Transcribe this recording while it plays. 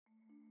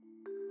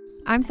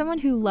I'm someone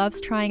who loves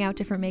trying out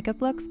different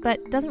makeup looks,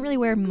 but doesn't really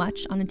wear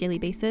much on a daily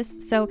basis,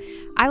 so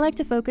I like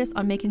to focus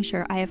on making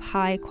sure I have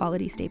high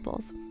quality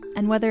staples.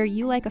 And whether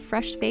you like a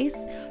fresh face,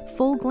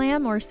 full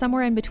glam, or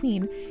somewhere in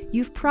between,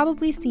 you've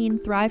probably seen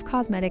Thrive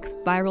Cosmetics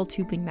Viral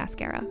Tubing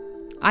Mascara.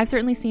 I've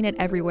certainly seen it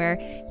everywhere.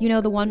 You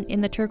know, the one in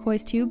the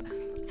turquoise tube?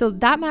 So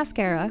that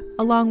mascara,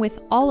 along with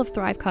all of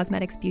Thrive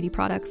Cosmetics beauty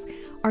products,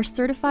 are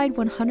certified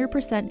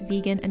 100%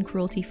 vegan and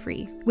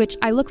cruelty-free, which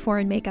I look for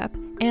in makeup,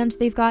 and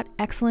they've got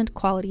excellent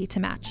quality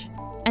to match.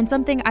 And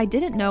something I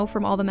didn't know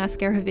from all the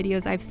mascara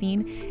videos I've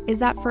seen is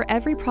that for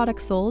every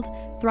product sold,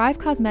 Thrive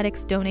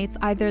Cosmetics donates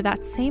either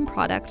that same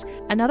product,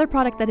 another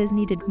product that is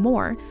needed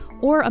more,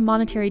 or a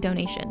monetary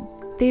donation.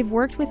 They've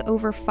worked with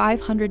over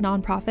 500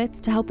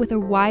 nonprofits to help with a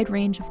wide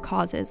range of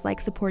causes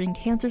like supporting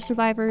cancer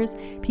survivors,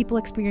 people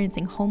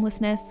experiencing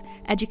homelessness,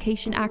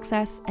 education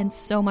access, and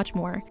so much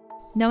more.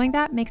 Knowing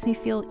that makes me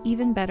feel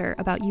even better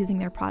about using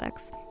their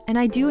products. And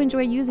I do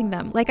enjoy using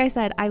them. Like I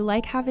said, I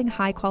like having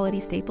high quality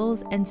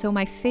staples, and so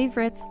my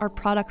favorites are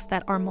products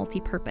that are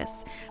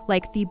multi-purpose,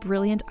 like the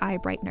Brilliant Eye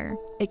Brightener.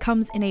 It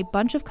comes in a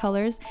bunch of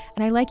colors,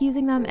 and I like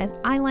using them as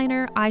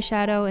eyeliner,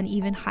 eyeshadow, and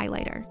even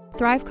highlighter.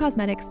 Thrive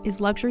Cosmetics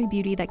is luxury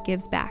beauty that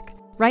gives back.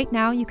 Right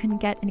now, you can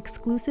get an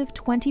exclusive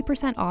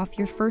 20% off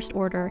your first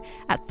order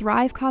at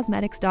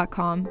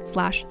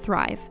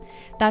thrivecosmetics.com/thrive.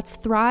 That's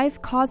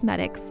Thrive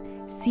Cosmetics,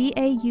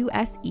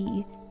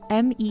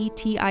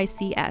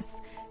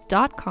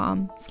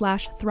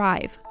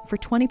 CAUSEMETICS.com/thrive for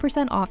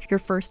 20% off your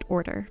first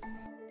order.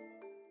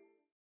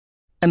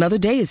 Another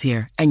day is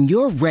here, and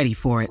you're ready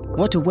for it.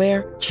 What to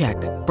wear? Check.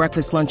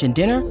 Breakfast, lunch, and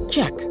dinner?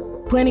 Check.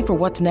 Planning for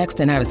what's next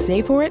and how to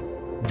save for it?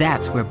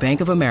 That's where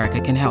Bank of America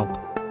can help.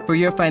 For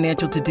your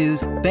financial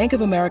to-dos, Bank of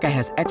America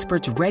has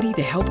experts ready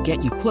to help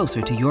get you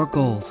closer to your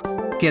goals.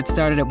 Get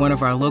started at one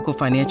of our local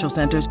financial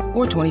centers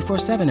or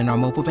 24/7 in our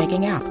mobile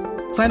banking app.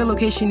 Find a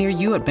location near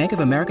you at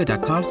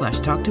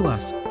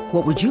bankofamerica.com/talktous.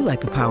 What would you like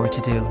the power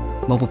to do?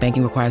 Mobile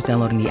banking requires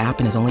downloading the app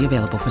and is only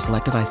available for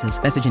select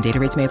devices. Message and data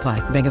rates may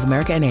apply. Bank of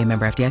America NA,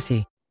 member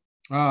FDIC.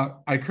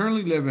 I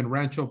currently live in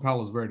Rancho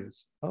Palos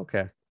Verdes.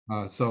 Okay.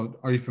 So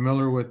are you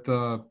familiar with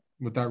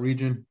that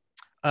region?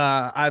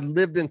 I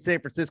lived in San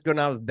Francisco and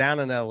I was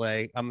down in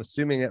LA. I'm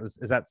assuming is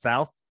that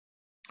south?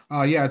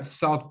 Yeah, it's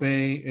South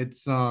Bay.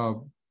 It's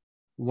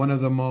one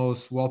of the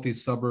most wealthy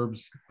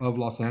suburbs of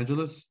Los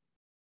Angeles.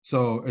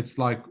 So it's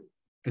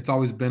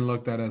always been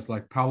looked at as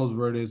like Palos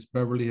Verdes,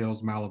 Beverly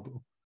Hills,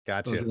 Malibu.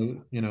 Gotcha.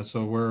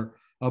 So we're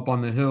up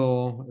on the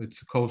hill.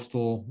 It's a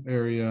coastal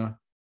area.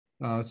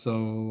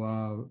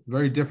 So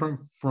very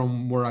different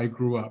from where I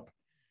grew up.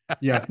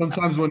 Yeah,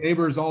 sometimes when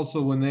neighbors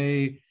when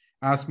they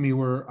ask me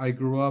where I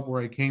grew up,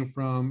 where I came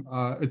from,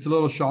 it's a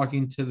little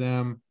shocking to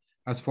them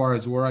as far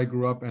as where I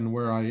grew up and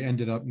where I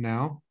ended up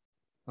now.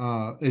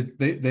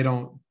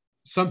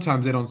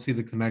 Sometimes they don't see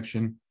the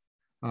connection.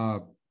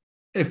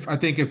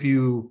 If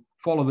you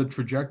follow the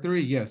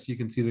trajectory, yes, you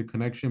can see the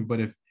connection. But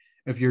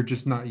if you're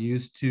just not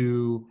used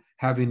to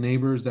having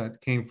neighbors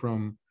that came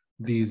from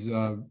these,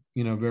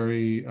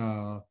 very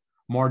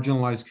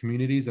marginalized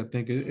communities, I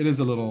think it is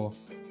a little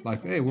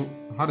like, hey,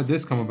 how did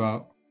this come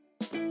about?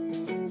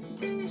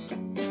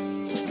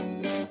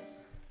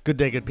 Good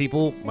day, good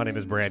people. My name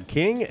is Brad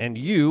King, and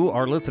you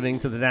are listening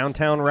to the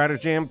Downtown Writers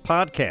Jam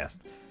podcast,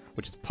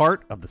 which is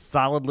part of the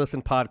Solid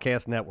Listen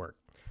Podcast Network.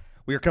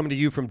 We are coming to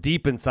you from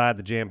deep inside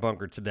the Jam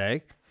Bunker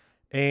today,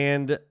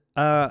 and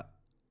I'm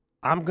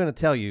going to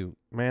tell you,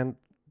 man,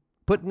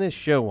 putting this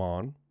show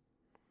on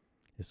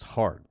is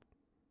hard.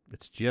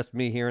 It's just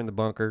me here in the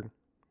bunker.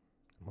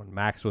 When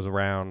Max was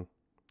around,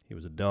 he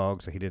was a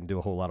dog, so he didn't do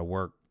a whole lot of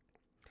work.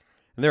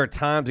 And there are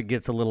times it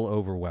gets a little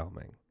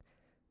overwhelming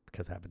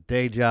because I have a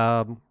day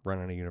job,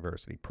 running a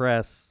university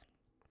press,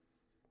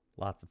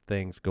 lots of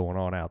things going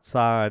on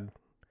outside.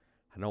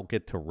 I don't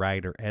get to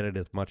write or edit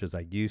as much as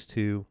I used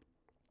to.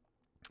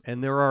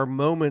 And there are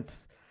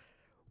moments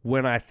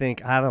when I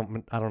think, I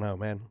don't know,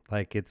 man.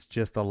 Like, it's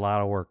just a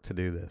lot of work to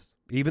do this.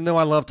 Even though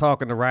I love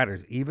talking to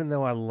writers, even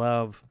though I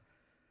love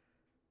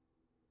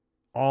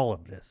all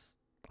of this.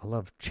 I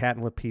love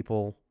chatting with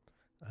people.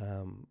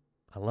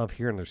 I love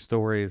hearing their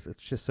stories.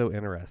 It's just so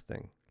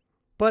interesting.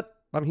 But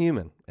I'm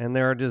human, and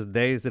there are just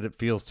days that it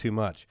feels too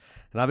much.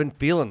 And I've been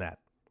feeling that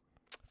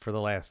for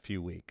the last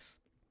few weeks.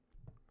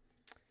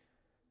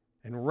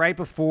 And right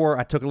before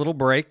I took a little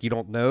break, you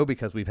don't know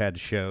because we've had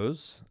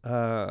shows,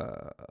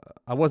 I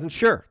wasn't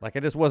sure. I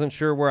just wasn't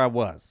sure where I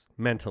was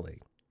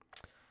mentally.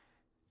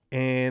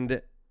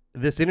 And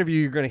this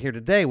interview you're going to hear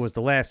today was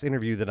the last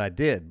interview that I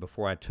did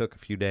before I took a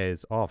few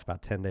days off,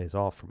 about 10 days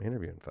off from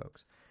interviewing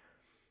folks.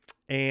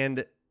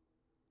 And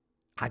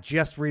I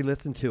just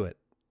re-listened to it.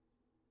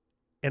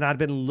 And I'd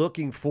been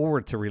looking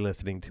forward to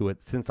re-listening to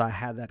it since I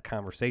had that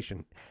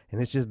conversation.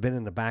 And it's just been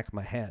in the back of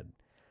my head.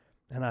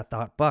 And I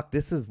thought, Buck,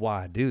 this is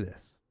why I do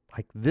this.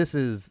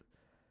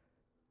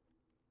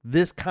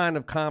 This kind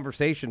of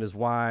conversation is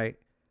why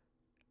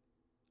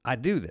I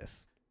do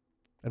this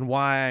and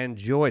why I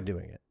enjoy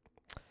doing it.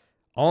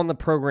 On the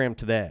program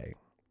today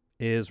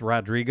is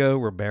Rodrigo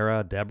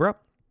Ribera Debra.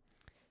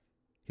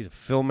 He's a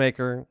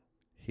filmmaker.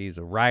 He's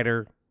a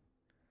writer.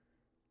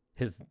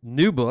 His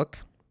new book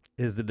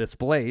is The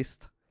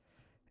Displaced.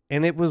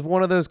 And it was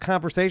one of those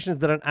conversations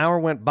that an hour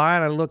went by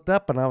and I looked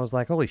up and I was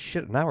like, holy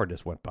shit, an hour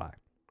just went by.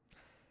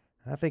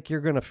 I think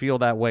you're going to feel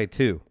that way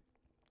too.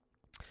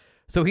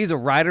 So he's a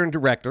writer and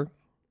director.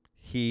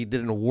 He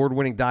did an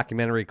award-winning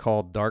documentary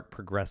called Dark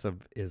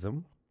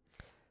Progressivism,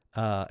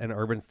 an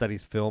urban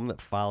studies film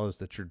that follows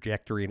the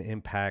trajectory and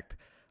impact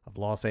of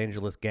Los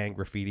Angeles gang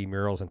graffiti,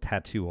 murals, and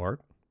tattoo art.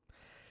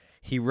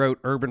 He wrote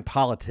Urban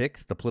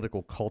Politics, the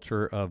political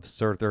culture of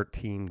Sir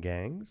 13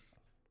 gangs.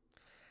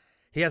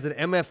 He has an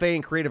MFA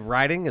in creative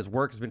writing. His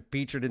work has been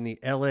featured in the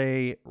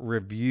LA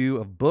Review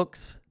of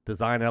Books,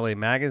 Design LA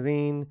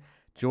Magazine,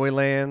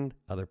 Joyland,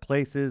 other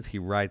places. He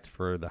writes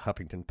for the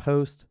Huffington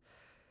Post.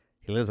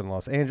 He lives in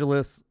Los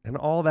Angeles, and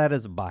all that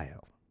is a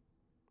bio.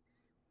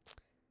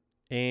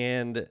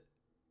 And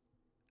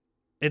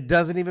it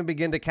doesn't even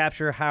begin to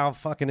capture how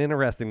fucking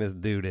interesting this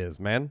dude is,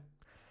 man.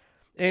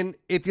 And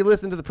if you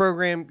listen to the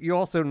program, you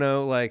also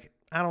know, like,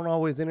 I don't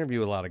always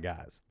interview a lot of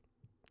guys.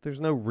 There's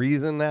no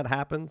reason that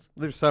happens.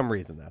 There's some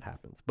reason that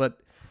happens. But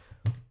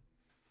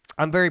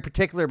I'm very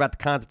particular about the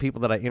kinds of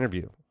people that I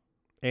interview.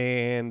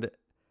 And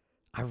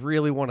I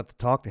really wanted to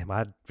talk to him.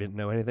 I didn't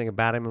know anything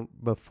about him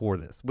before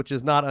this, which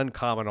is not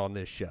uncommon on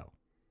this show.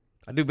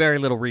 I do very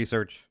little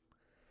research,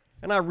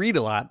 and I read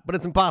a lot, but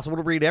it's impossible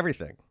to read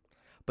everything.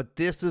 But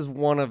this is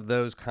one of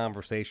those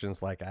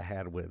conversations like I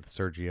had with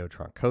Sergio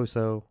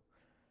Troncoso,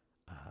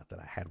 that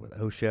I had with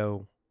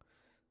Osho,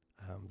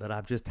 that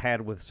I've just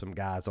had with some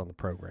guys on the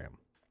program.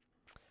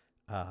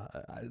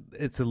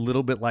 It's a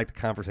little bit like the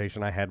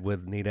conversation I had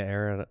with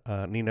Nina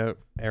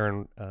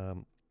Aaron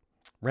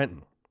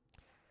Renton.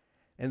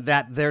 And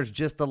that there's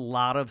just a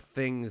lot of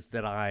things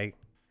that I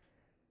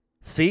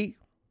see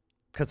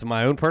because of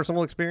my own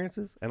personal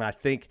experiences. And I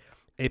think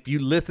if you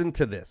listen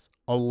to this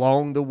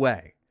along the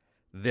way,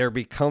 there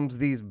becomes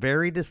these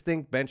very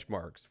distinct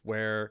benchmarks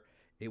where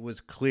it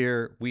was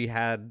clear we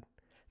had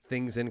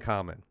things in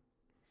common.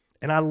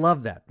 And I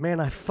love that. Man,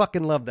 I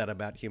fucking love that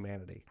about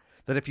humanity.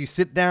 That if you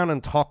sit down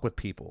and talk with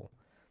people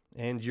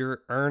and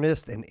you're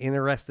earnest and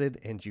interested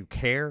and you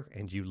care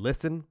and you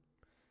listen,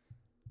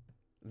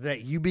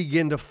 that you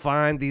begin to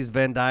find these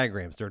Venn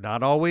diagrams. They're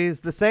not always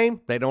the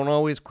same. They don't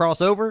always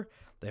cross over.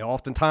 They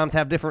oftentimes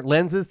have different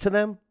lenses to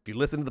them. If you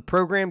listen to the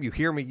program, you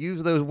hear me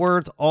use those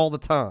words all the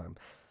time.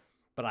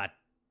 But I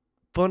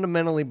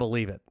fundamentally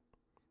believe it,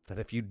 that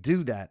if you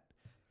do that,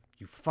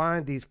 you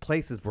find these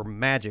places where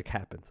magic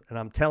happens. And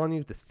I'm telling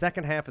you, the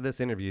second half of this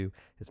interview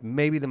is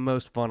maybe the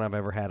most fun I've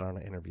ever had on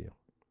an interview.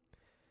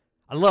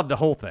 I loved the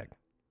whole thing.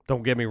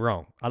 Don't get me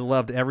wrong. I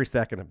loved every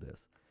second of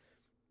this.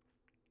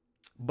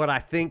 But I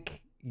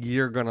think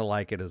you're going to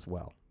like it as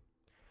well.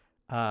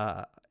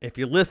 If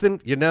you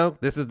listen, you know,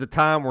 this is the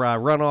time where I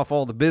run off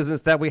all the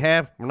business that we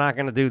have. We're not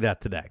going to do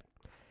that today.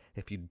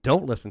 If you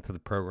don't listen to the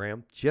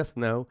program, just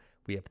know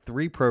we have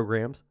 3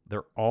 programs.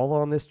 They're all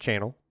on this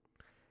channel.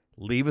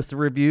 Leave us a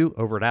review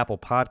over at Apple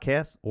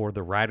Podcasts or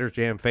the Writers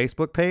Jam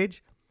Facebook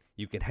page.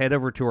 You can head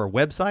over to our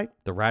website,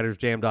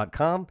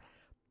 thewritersjam.com.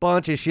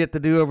 Bunch of shit to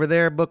do over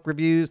there, book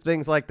reviews,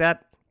 things like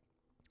that.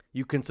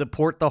 You can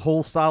support the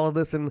whole Solid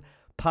Listen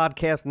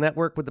podcast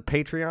network with the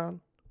Patreon.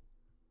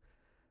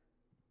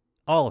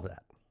 All of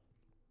that.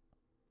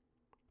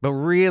 But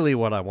really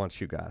what I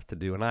want you guys to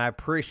do, and I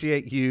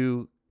appreciate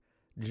you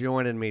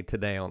joining me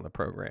today on the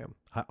program.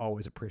 I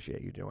always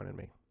appreciate you joining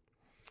me.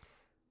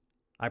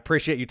 I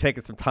appreciate you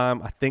taking some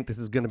time. I think this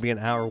is going to be an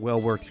hour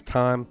well worth your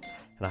time.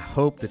 And I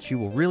hope that you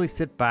will really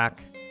sit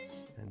back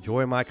and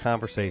enjoy my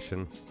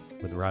conversation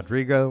with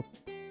Rodrigo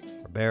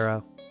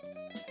Ribera,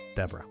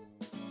 Deborah.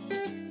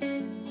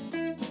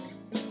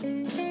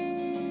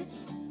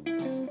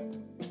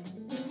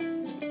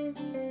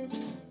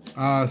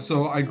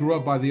 So I grew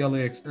up by the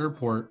LAX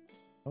airport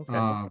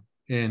Okay.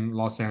 in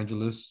Los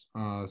Angeles.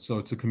 So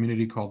it's a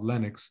community called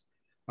Lenox.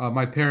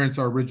 My parents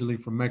are originally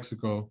from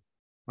Mexico.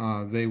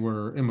 They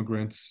were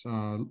immigrants,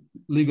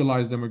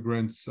 legalized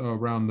immigrants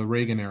around the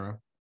Reagan era.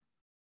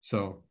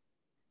 So,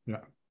 yeah.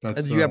 That's.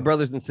 And do you have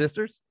brothers and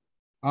sisters?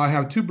 I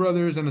have 2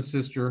 brothers and a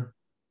sister.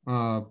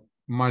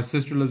 My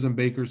sister lives in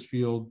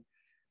Bakersfield.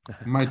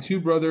 My 2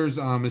 brothers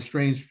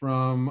estranged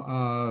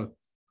from.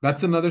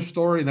 That's another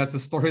story. That's a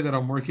story that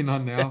I'm working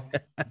on now.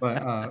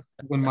 But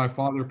when my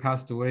father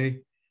passed away,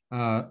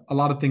 a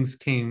lot of things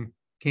came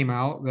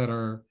out that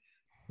are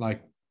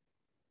like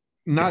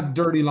not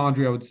dirty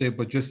laundry, I would say,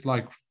 but just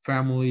like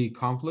family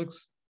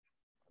conflicts.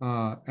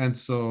 And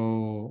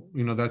so,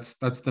 you know, that's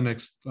the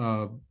next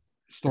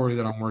story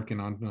that I'm working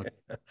on,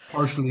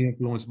 partially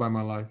influenced by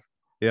my life.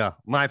 Yeah.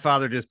 My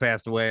father just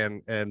passed away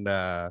and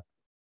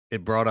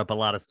it brought up a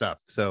lot of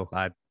stuff. So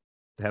I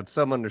have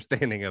some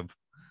understanding of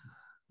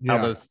how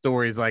those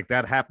stories like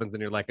that happens. And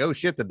you're like, oh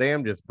shit, the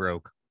dam just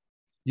broke.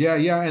 Yeah.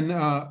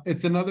 And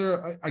it's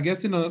another, I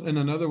guess in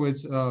another way,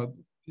 it's,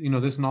 you know,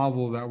 this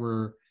novel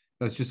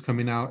that's just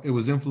coming out, it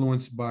was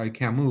influenced by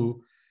Camus,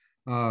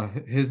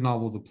 his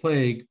novel, The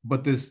Plague.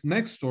 But this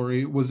next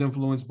story was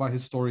influenced by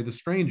his story, The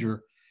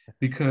Stranger,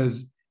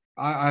 because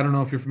I don't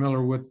know if you're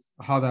familiar with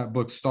how that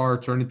book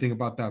starts or anything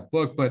about that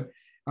book, but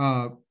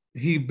uh,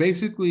 he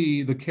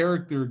basically, the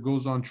character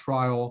goes on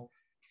trial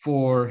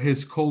for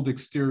his cold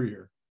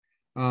exterior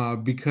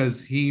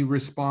because he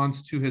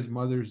responds to his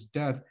mother's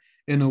death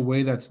in a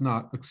way that's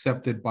not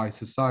accepted by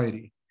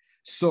society.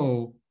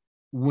 So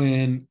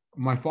when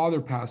my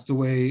father passed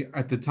away,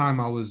 at the time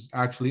I was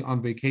actually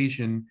on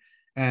vacation,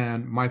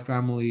 and my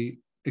family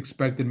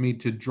expected me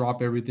to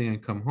drop everything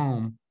and come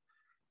home.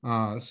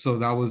 So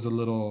that was a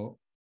little,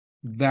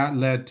 that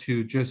led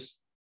to just,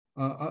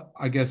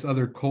 I guess,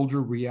 other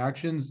culture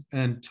reactions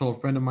until a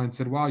friend of mine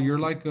said, wow, you're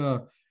like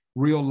a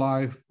real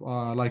life,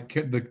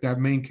 that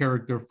main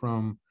character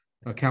from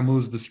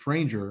Camus' The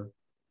Stranger.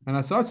 And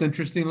I thought, that's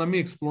interesting. Let me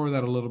explore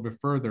that a little bit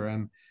further.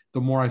 And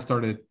the more I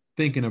started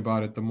thinking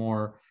about it, the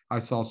more I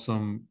saw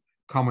some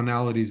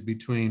commonalities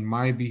between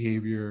my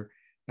behavior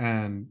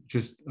and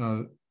just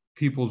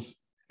people's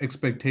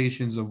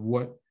expectations of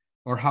what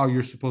or how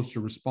you're supposed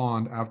to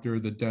respond after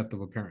the death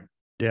of a parent.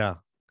 Yeah.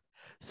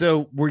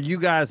 So were you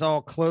guys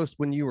all close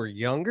when you were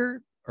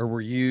younger,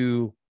 or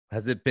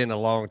has it been a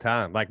long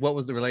time? Like, what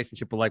was the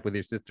relationship like with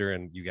your sister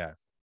and you guys?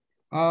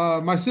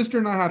 My sister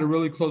and I had a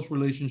really close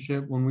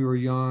relationship when we were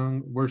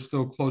young. We're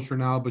still closer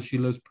now, but she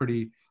lives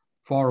pretty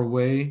far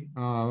away,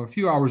 a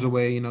few hours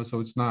away, so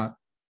it's not,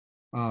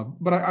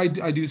 but I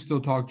do still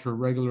talk to her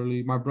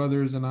regularly. My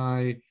brothers and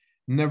I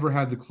never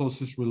had the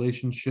closest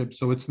relationship.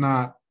 So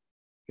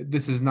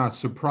this is not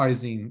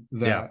surprising Yeah.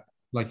 that,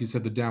 like you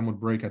said, the dam would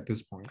break at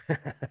this point. Yeah.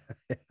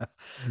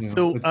 You know,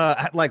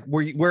 So, like,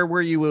 where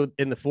were you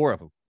in the four of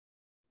them?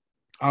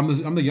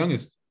 I'm the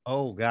youngest.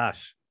 Oh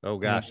gosh. Oh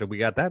Yeah. gosh. So we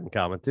got that in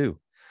common too.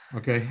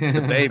 Okay.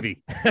 The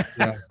baby.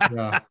 Yeah.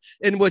 Yeah.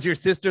 And was your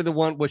sister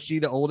was she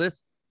the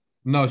oldest?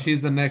 No,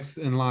 she's the next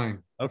in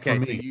line for Okay.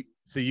 me.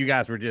 So you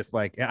guys were just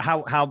like,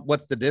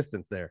 what's the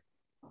distance there?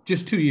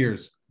 Just 2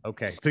 years.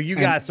 Okay. So you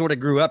And guys sort of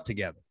grew up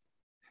together.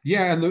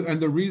 yeah,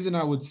 and the reason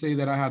I would say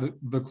that I had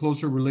the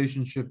closer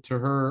relationship to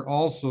her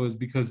also is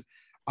because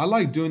I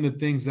like doing the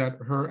things that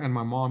her and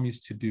my mom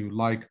used to do,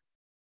 like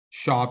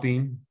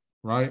shopping,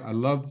 right? I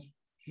loved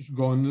just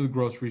going to the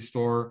grocery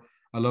store.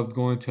 I loved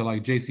going to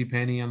like J.C.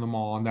 Penney and the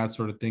mall and that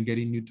sort of thing,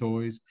 getting new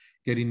toys,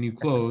 getting new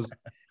clothes.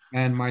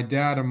 And my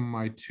dad and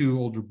my two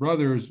older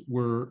brothers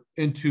were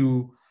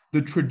into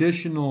the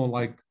traditional,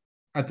 like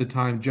at the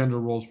time, gender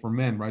roles for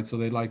men, right? So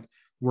they liked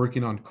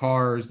working on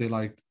cars, they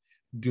liked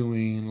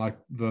doing like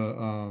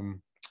the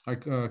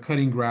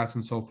cutting grass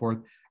and so forth.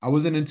 I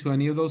wasn't into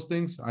any of those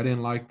things. I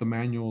didn't like the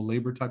manual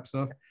labor type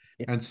stuff,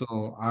 and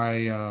so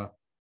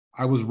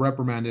I was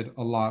reprimanded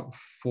a lot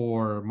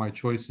for my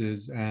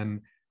choices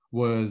and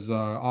was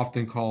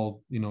often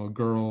called, a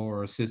girl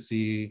or a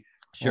sissy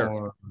Sure.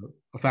 or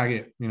a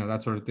faggot,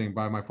 that sort of thing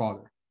by my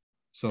father.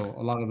 So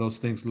a lot of those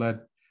things led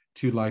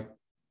to like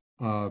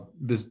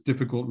this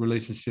difficult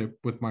relationship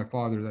with my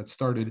father that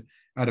started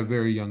at a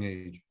very young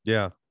age.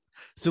 Yeah.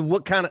 So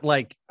what kind of,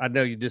 like, I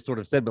know you just sort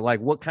of said, but like,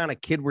 what kind of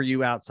kid were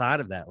you outside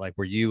of that? Like,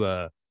 were you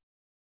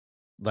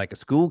like a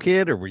school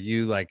kid, or were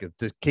you like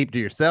to keep to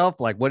yourself?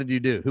 Like, what did you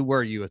do? Who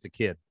were you as a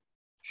kid?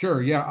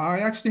 Sure. Yeah. I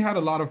actually had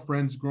a lot of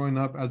friends growing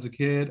up as a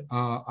kid.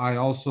 I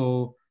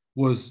also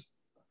was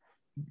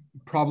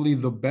probably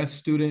the best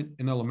student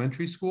in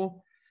elementary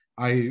school.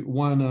 I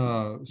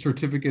won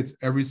certificates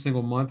every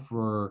single month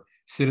for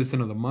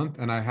Citizen of the Month,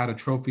 and I had a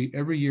trophy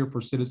every year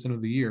for Citizen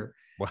of the Year.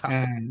 Wow.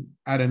 And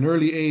at an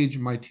early age,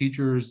 my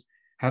teachers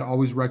had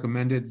always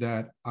recommended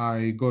that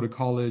I go to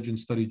college and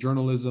study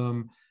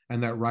journalism,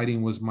 and that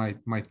writing was my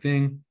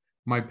thing.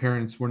 My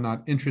parents were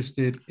not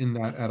interested in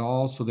that at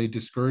all, so they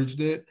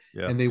discouraged it,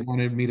 Yeah. and they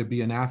wanted me to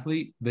be an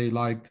athlete. They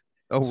liked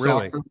Oh,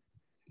 really? soccer.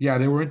 Yeah,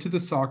 they were into the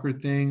soccer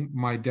thing.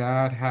 My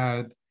dad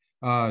had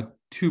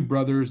two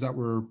brothers that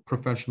were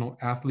professional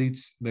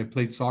athletes. They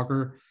played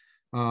soccer.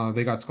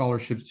 They got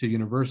scholarships to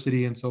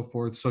university and so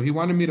forth. So he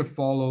wanted me to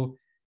follow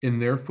in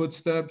their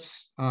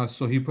footsteps.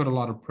 So he put a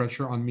lot of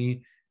pressure on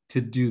me to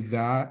do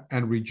that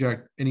and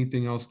reject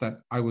anything else that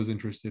I was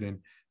interested in.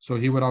 So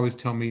he would always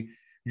tell me,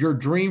 your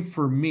dream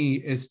for me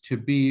is to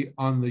be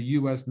on the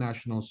U.S.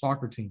 national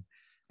soccer team.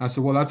 I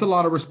said, well, that's a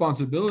lot of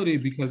responsibility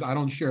because I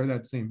don't share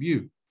that same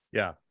view.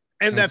 Yeah.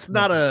 And that's so,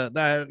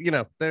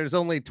 not there's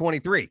only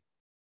 23.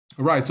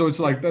 Right. So it's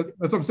like, that's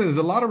what I'm saying. There's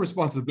a lot of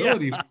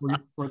responsibility Yeah.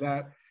 for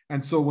that.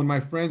 And so when my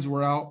friends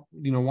were out,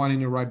 wanting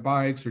to ride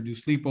bikes or do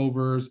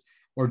sleepovers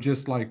or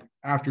just like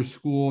after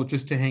school,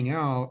 just to hang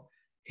out,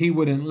 he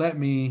wouldn't let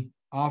me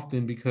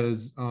often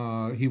because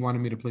he wanted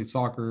me to play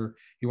soccer.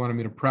 He wanted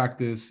me to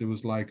practice. It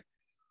was like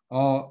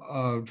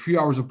a few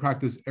hours of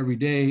practice every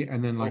day.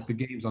 And then like the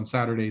games on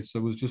Saturdays. So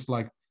it was just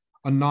like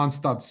a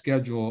nonstop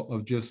schedule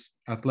of just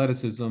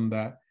athleticism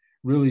that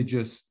really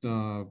just,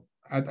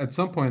 at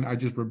some point I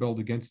just rebelled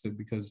against it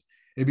because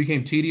it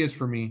became tedious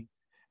for me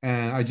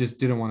and I just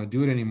didn't want to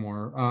do it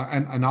anymore.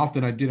 And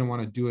often I didn't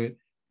want to do it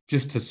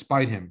just to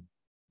spite him,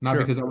 not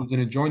Sure. because I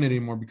wasn't enjoying it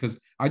anymore, because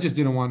I just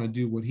didn't want to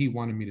do what he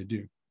wanted me to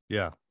do.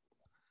 Yeah.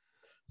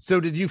 So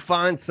did you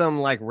find some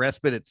like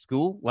respite at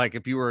school? Like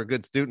if you were a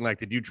good student, like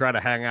did you try to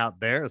hang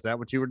out there? Is that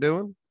what you were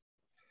doing?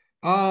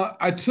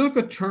 I took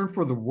a turn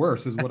for the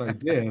worse, is what I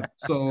did.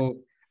 So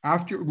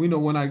after,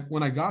 when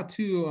I got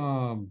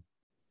to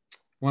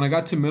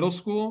middle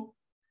school,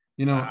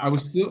 Wow. I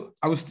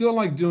was still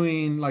like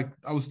doing like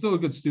I was still a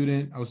good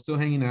student. I was still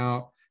hanging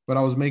out, but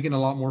I was making a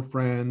lot more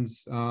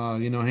friends.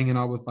 Hanging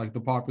out with like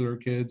the popular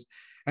kids,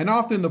 and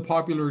often the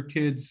popular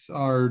kids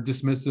are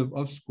dismissive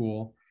of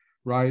school,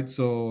 right?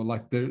 So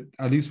like the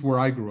at least where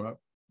I grew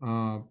up,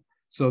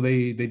 so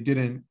they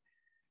didn't.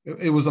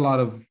 It was a lot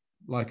of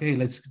like, hey,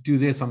 let's do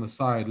this on the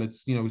side.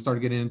 Let's we started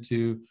getting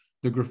into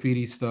the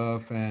graffiti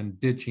stuff and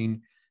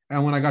ditching.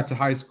 And when I got to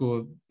high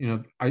school,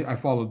 I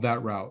followed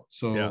that route.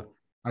 Yeah. So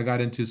I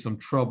got into some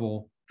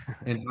trouble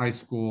in high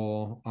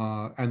school,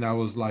 and that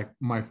was like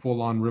my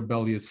full-on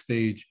rebellious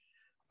stage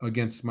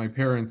against my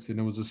parents, and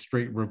it was a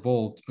straight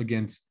revolt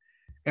against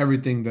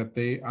everything that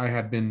I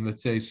had been,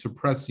 let's say,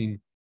 suppressing,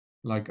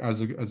 like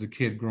as a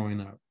kid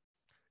growing up.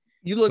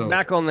 You look So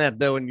back on that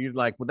though, and you're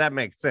like, well, that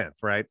makes sense,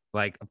 right?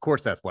 Like, of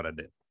course, that's what I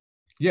did.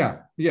 yeah.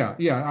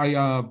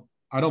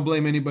 I don't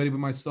blame anybody but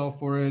myself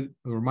for it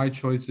or my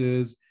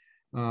choices.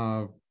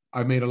 Uh,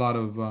 I made a lot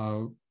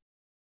of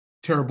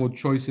terrible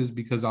choices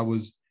because I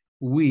was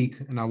weak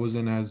and I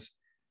wasn't as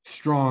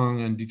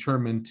strong and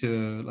determined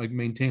to like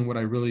maintain what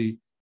I really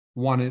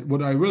wanted,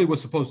 what I really was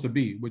supposed to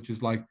be, which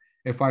is like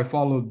if I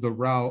followed the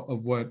route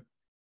of what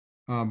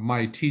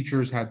my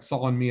teachers had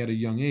saw in me at a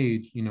young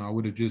age, I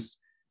would have just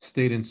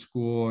stayed in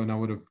school and I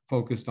would have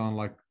focused on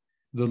like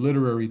the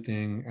literary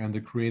thing and the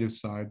creative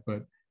side.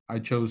 But I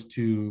chose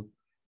to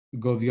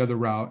go the other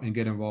route and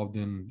get involved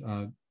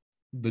in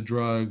the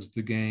drugs,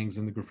 the gangs,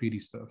 and the graffiti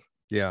stuff.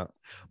 Yeah.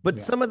 But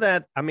Yeah. some of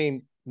that, I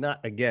mean, not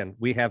again,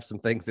 we have some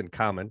things in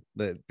common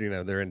that,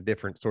 they're in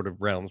different sort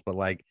of realms, but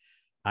like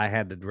I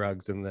had the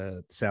drugs and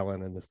the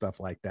selling and the stuff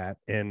like that.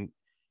 And,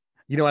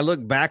 I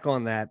look back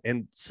on that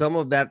and some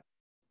of that,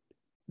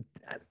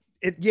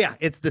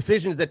 it's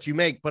decisions that you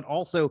make, but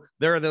also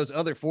there are those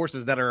other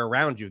forces that are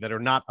around you that are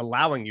not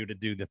allowing you to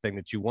do the thing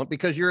that you want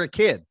because you're a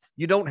kid.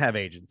 You don't have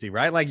agency,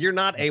 right? Like you're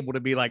not able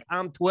to be like,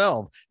 I'm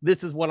 12.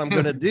 This is what I'm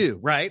going to do,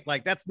 right?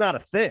 Like that's not a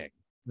thing.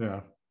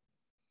 Yeah.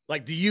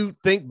 Like, do you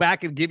think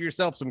back and give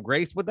yourself some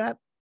grace with that?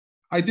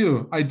 I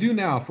do. I do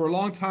now. For a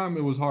long time,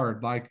 it was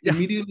hard. Like Yeah.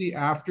 immediately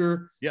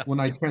after Yeah. when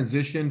I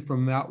transitioned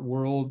from that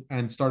world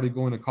and started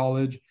going to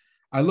college,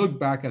 I look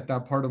back at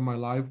that part of my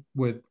life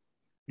with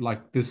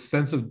like this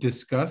sense of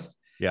disgust,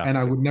 Yeah. and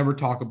I would never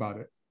talk about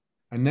it.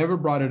 I never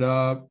brought it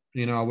up.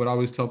 I would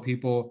always tell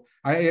people.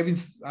 I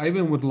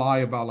even would lie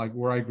about like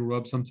where I grew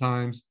up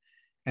sometimes,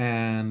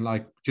 and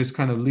like just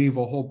kind of leave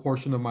a whole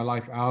portion of my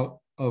life out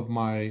of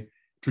my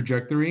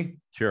trajectory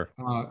Sure.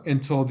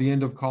 until the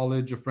end of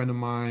college. A friend of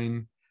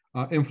mine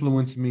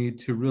influenced me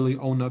to really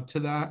own up to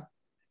that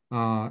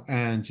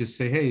and just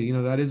say, hey,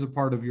 that is a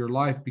part of your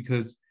life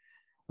because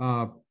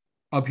uh,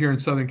 up here in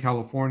Southern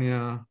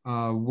California,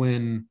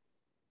 when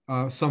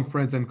some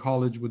friends in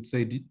college would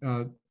say,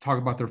 talk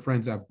about their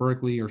friends at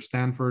Berkeley or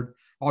Stanford,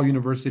 all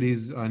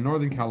universities,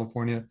 Northern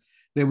California,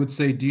 they would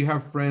say, do you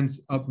have friends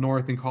up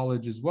north in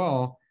college as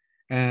well?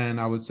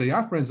 And I would say, yeah,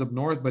 I have friends up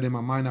north, but in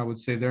my mind, I would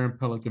say they're in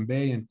Pelican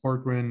Bay and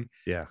Corcoran,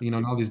 Yeah.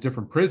 and all these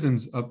different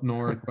prisons up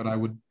north. But I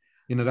would,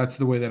 that's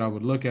the way that I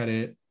would look at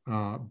it.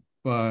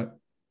 But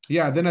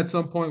yeah, then at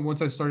some point,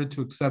 once I started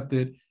to accept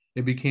it,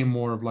 it became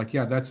more of like,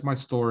 yeah, that's my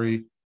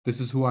story. This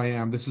is who I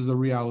am. This is a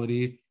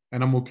reality.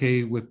 And I'm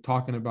okay with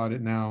talking about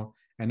it now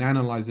and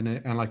analyzing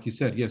it. And like you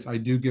said, yes, I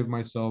do give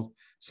myself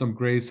some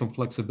grace, some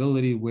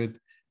flexibility with,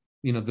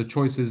 the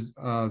choices,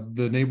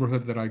 the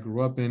neighborhood that I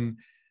grew up in,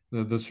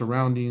 the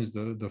surroundings,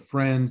 the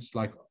friends.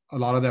 Like a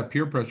lot of that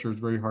peer pressure is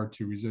very hard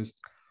to resist.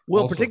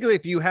 Well, Also, particularly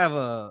if you have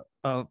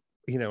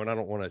and I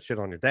don't want to shit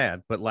on your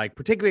dad, but like,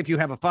 particularly if you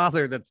have a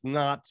father that's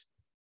not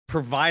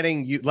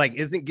providing you, like,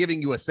 isn't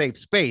giving you a safe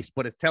space,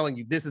 but it's telling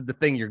you this is the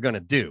thing you're going to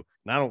do.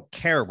 And I don't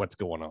care what's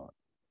going on.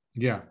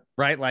 yeah,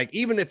 Right. Like,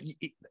 even if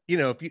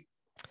if you,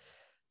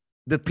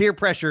 the peer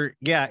pressure,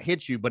 yeah, it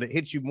hits you, but it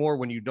hits you more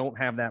when you don't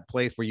have that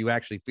place where you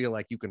actually feel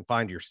like you can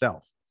find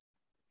yourself.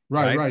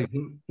 right, Right.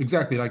 right,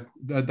 exactly. Like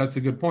that's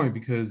a good point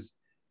because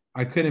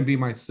I couldn't be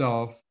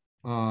myself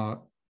uh,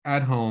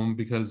 at home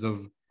because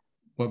of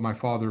what my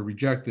father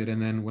rejected,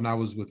 and then when I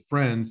was with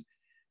friends,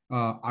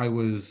 I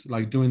was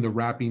like doing the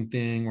rapping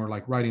thing or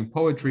like writing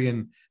poetry,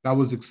 and that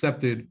was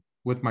accepted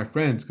with my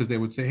friends because they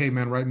would say, "Hey,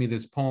 man, write me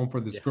this poem for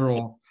this Yeah.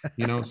 girl,"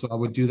 So I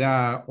would do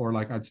that, or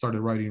like I'd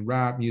started writing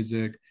rap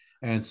music,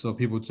 and so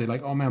people would say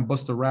like, "Oh man,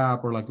 bust a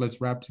rap," or like let's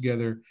rap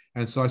together.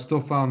 And so I still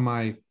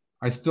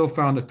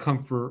found a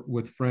comfort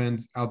with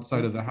friends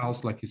outside of the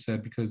house, like you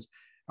said, because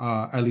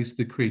at least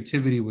the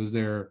creativity was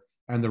there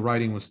and the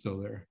writing was still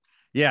there.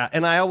 Yeah.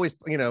 And I always,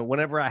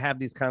 whenever I have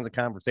these kinds of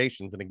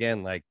conversations, and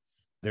again, like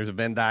there's a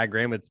Venn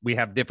diagram, we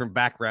have different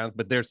backgrounds,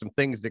 but there's some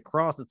things that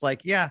cross. It's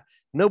like, yeah,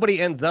 nobody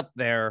ends up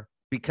there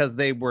because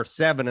they were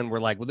 7 and were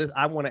like, well,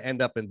 I want to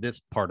end up in this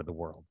part of the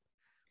world.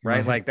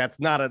 Right. Like that's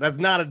not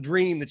a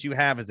dream that you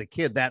have as a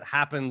kid. That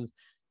happens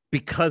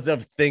because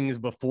of things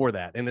before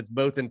that. And it's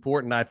both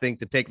important, I think,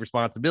 to take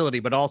responsibility,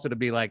 but also to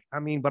be like,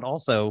 but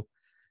also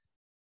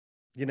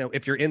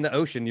if you're in the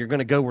ocean, you're going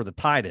to go where the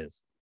tide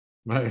is.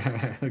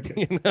 Right.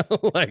 Okay.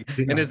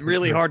 And it's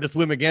really hard to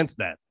swim against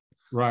that.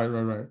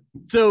 Right.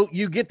 So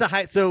you get the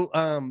high. So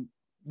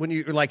when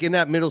you're like in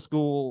that middle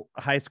school,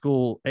 high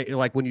school,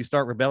 like when you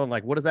start rebelling,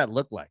 like what does that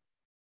look like?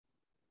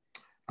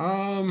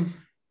 Let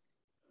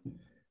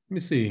me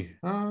see.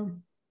 I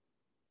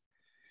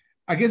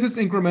guess it's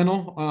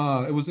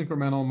incremental. It was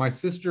incremental. My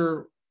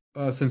sister,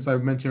 since I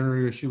mentioned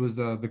earlier, she was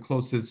the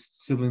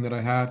closest sibling that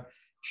I had.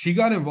 She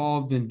got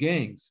involved in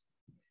gangs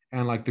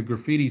and like the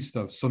graffiti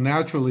stuff. So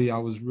naturally, I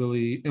was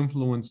really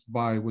influenced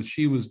by what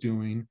she was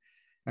doing.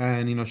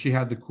 And, she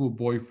had the cool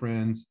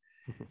boyfriends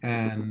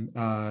and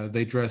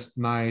they dressed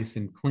nice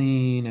and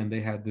clean. And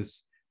they had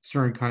this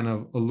certain kind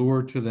of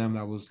allure to them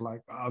that was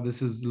like, oh,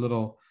 this is a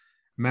little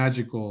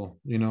magical,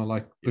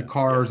 like the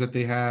cars that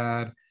they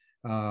had,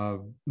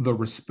 the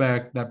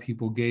respect that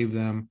people gave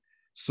them.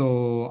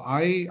 So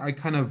I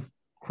kind of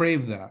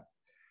crave that,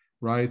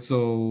 right?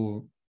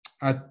 So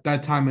at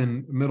that time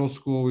in middle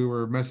school, we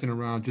were messing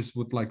around just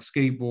with like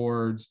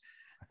skateboards,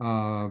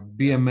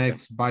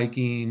 BMX,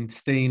 biking,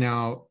 staying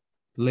out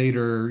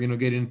later,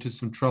 getting into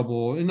some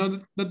trouble.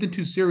 Nothing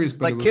too serious,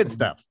 but like it was kid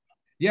stuff.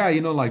 Yeah,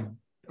 like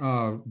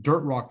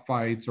dirt rock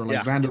fights or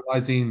like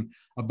vandalizing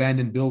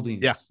abandoned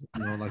buildings,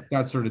 like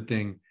that sort of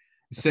thing,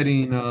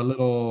 setting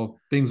little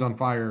things on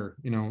fire,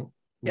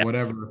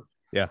 whatever.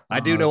 Yeah, I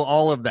do know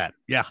all of that.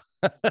 Yeah.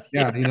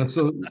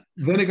 So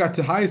then it got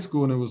to high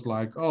school and it was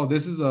like, oh,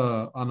 this is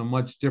on a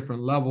much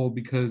different level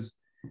because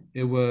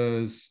it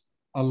was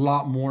a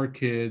lot more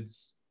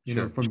kids,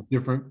 from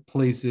different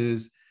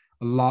places,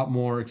 a lot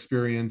more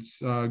experience,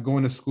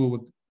 going to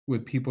school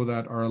with people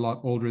that are a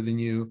lot older than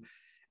you.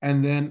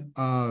 And then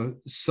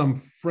some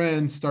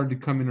friends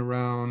started coming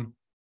around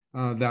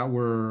that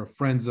were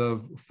friends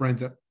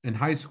in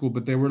high school,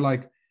 but they were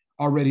like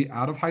already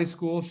out of high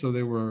school. So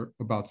they were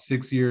about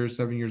 7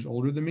 years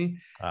older than me.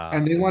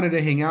 And they wanted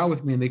to hang out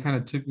with me and they kind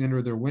of took me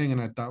under their wing. And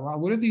I thought, wow,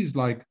 what are these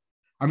like?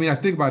 I mean, I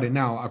think about it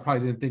now. I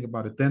probably didn't think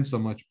about it then so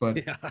much,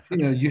 but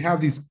you have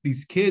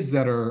these kids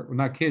that are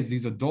not kids,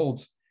 these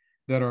adults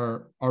that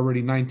are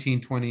already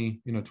 19,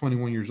 20,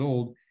 21 years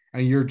old.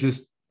 And you're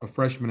just a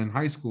freshman in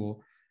high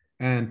school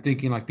and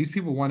thinking like, these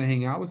people want to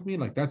hang out with me.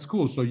 Like, that's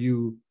cool. So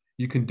you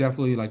can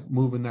definitely like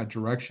move in that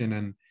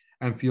direction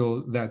and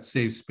feel that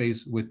safe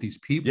space with these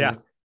people. Yeah.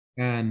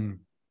 And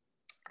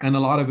a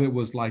lot of it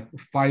was like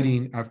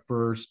fighting at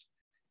first.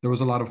 There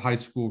was a lot of high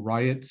school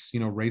riots,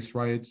 race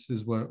riots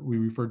is what we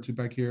referred to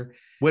back here.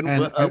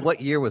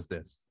 What year was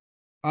this?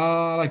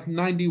 Like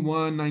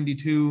 91,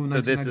 92.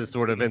 So this is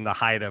sort of in the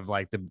height of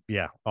like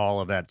all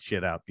of that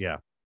shit out. Yeah.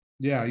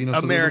 Yeah. So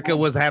America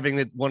was having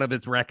one of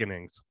its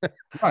reckonings.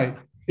 Right.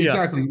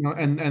 Exactly.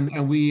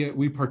 And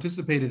we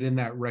participated in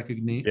that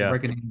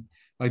reckoning.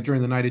 Like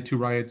during the 92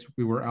 riots,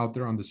 we were out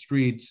there on the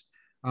streets.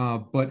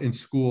 But in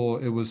school,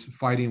 it was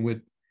fighting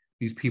with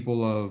these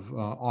people of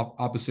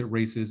opposite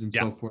races and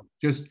so forth.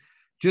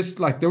 Just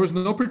like there was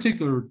no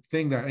particular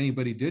thing that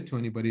anybody did to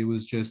anybody. It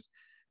was just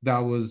that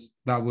was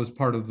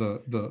part of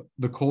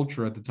the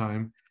culture at the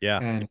time. Yeah.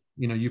 And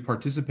you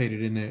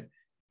participated in it.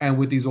 And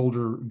with these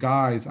older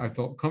guys, I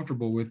felt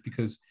comfortable with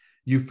because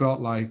you felt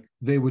like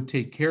they would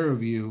take care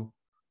of you,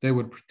 they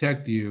would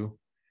protect you,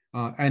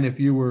 and if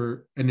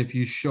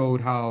you showed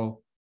how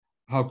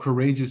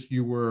courageous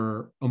you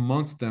were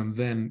amongst them,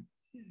 then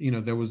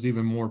there was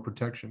even more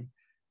protection.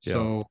 Yeah.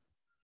 So,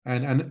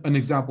 and an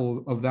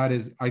example of that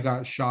is I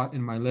got shot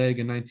in my leg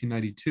in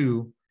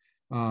 1992.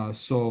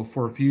 So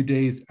for a few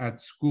days at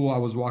school, I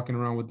was walking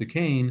around with the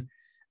cane,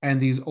 and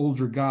these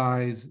older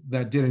guys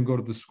that didn't go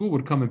to the school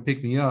would come and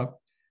pick me up.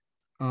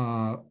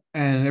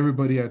 And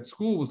everybody at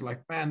school was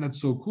like, man,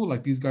 that's so cool.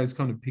 Like these guys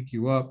come to pick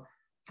you up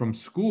from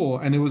school.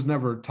 And it was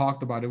never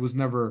talked about. It was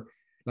never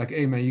like,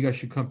 hey man, you guys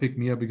should come pick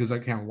me up because I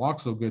can't walk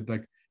so good.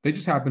 Like they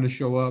just happened to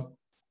show up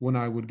when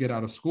I would get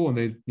out of school and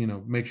they,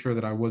 make sure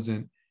that I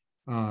wasn't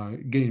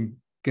getting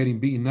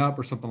beaten up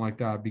or something like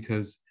that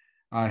because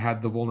I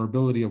had the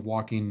vulnerability of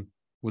walking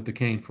with the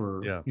cane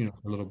for, a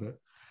little bit.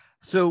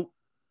 So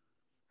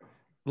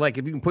like,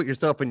 if you can put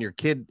yourself in your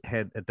kid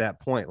head at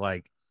that point,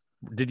 like,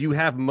 did you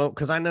have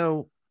because I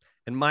know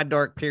in my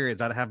dark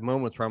periods, I'd have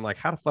moments where I'm like,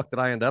 how the fuck did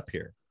I end up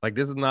here? Like,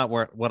 this is not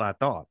what I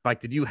thought. Like,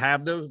 did you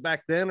have those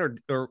back then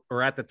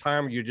or at the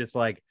time you're just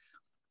like,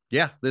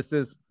 yeah, this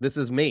is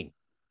me?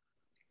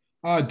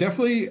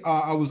 Definitely.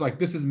 I was like,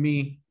 this is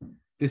me.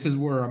 This is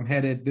where I'm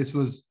headed.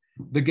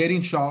 The getting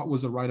shot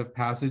was a rite of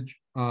passage.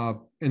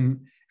 And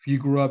if you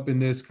grew up in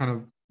this kind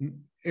of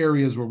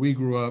areas where we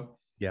grew up,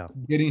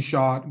 getting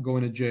shot,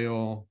 going to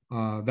jail,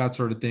 that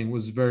sort of thing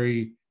was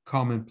very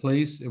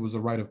commonplace. It was a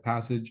rite of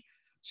passage.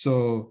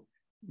 So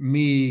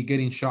me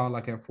getting shot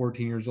like at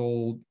 14 years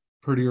old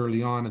pretty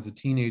early on as a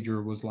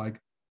teenager was like,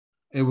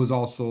 it was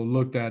also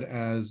looked at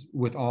as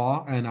with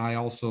awe. And I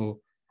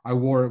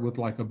wore it with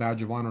like a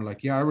badge of honor.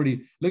 Like,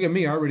 look at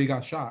me. I already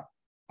got shot.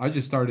 I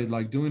just started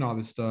like doing all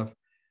this stuff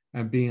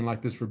and being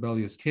like this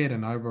rebellious kid.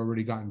 And I've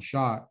already gotten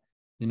shot.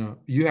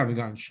 You haven't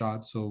gotten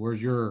shot. So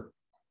where's your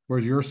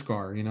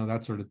scar?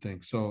 That sort of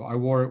thing. So I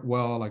wore it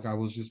well. Like I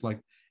was just like,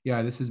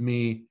 yeah, this is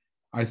me.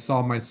 I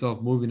saw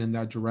myself moving in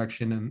that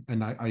direction,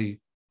 and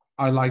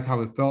I liked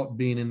how it felt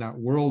being in that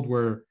world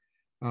where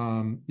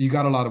you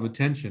got a lot of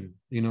attention,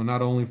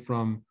 not only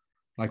from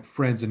like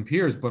friends and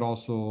peers, but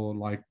also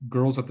like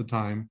girls at the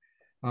time.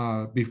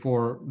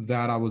 Before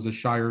that, I was a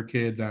shyer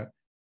kid that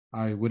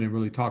I wouldn't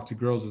really talk to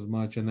girls as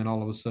much. And then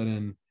all of a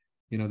sudden,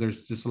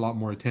 there's just a lot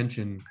more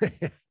attention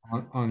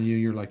on you.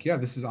 You're like, yeah,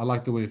 I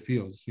like the way it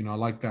feels. I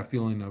like that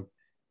feeling of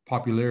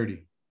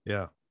popularity.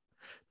 Yeah.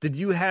 Did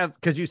you have,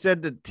 because you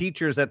said the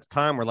teachers at the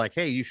time were like,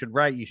 hey, you should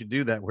write, you should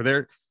do that.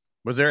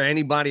 Was there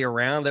anybody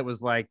around that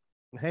was like,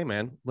 hey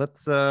man,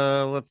 let's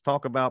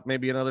talk about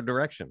maybe another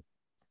direction?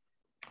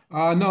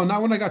 No,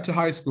 not when I got to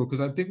high school, because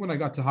I think when I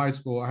got to high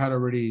school, I had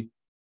already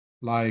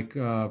like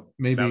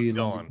maybe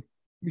like,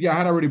 yeah, I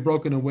had already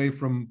broken away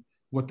from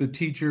what any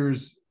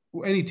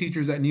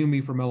teachers that knew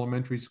me from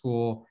elementary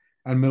school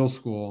and middle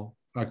school.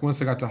 Like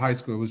once I got to high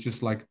school, it was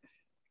just like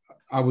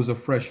I was a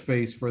fresh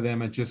face for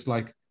them, and just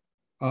like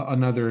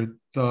another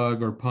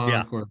thug or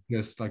punk or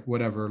just like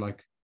whatever.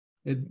 Like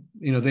it,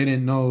 they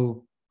didn't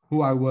know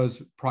who I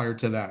was prior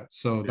to that,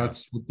 so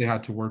that's what they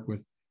had to work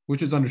with,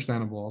 which is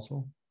understandable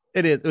also.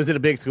 It is. Was it a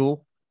big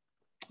school?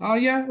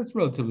 Yeah, it's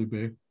relatively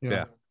big.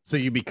 Yeah. So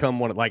you become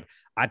one of, like,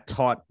 I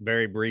taught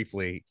very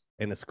briefly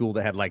in a school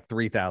that had like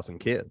 3,000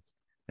 kids,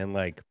 and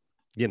like,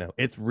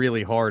 it's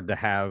really hard to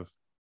have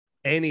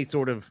any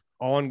sort of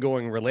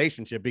ongoing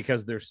relationship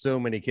because there's so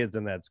many kids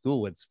in that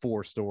school. It's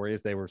 4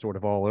 stories. They were sort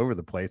of all over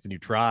the place, and you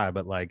try,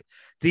 but like,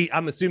 see,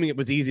 I'm assuming it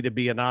was easy to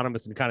be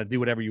anonymous and kind of do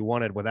whatever you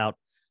wanted without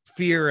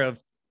fear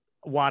of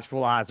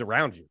watchful eyes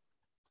around you.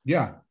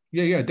 Yeah,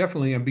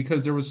 definitely. And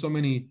because there was so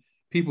many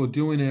people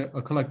doing it,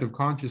 a collective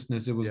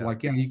consciousness, it was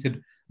like, yeah, you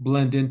could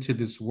blend into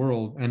this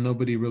world and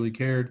nobody really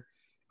cared.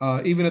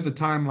 Even at the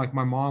time, like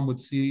my mom would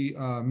see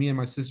me and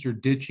my sister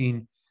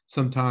ditching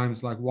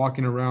sometimes, like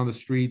walking around the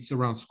streets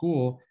around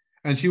school,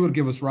 and she would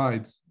give us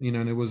rides,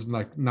 and it was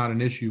like not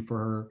an issue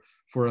for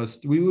us.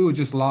 We would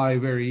just lie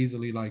very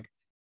easily, like,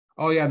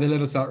 oh yeah, they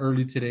let us out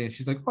early today, and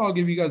she's like, oh, I'll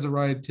give you guys a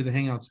ride to the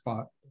hangout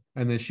spot,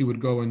 and then she would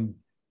go and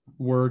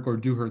work or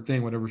do her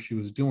thing, whatever she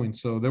was doing.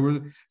 So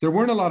there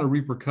weren't a lot of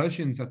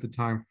repercussions at the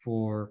time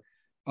for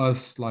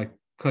us, like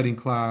cutting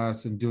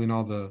class and doing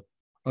all the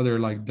other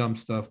like dumb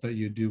stuff that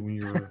you do when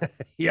you're a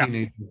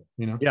teenager,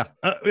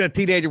 a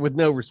teenager with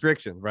no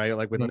restrictions, right?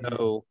 Like with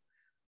no,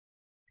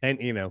 and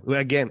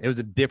again, it was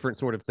a different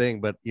sort of thing,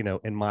 but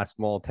in my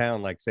small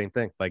town, like same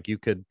thing, like you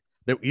could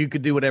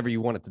do whatever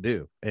you wanted to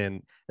do,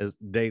 and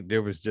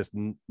there was just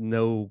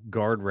no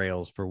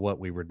guardrails for what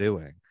we were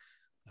doing.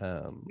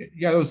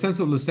 There was a sense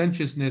of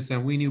licentiousness,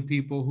 and we knew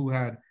people who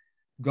had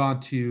gone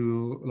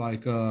to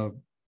like a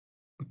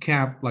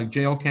camp, like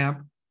jail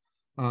camp,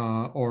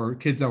 or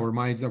kids that were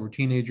my age that were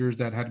teenagers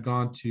that had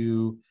gone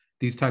to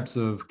these types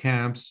of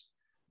camps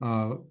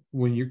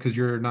because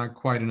you're not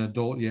quite an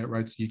adult yet,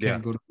 right? So you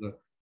can't go to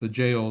the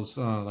jails,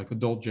 like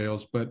adult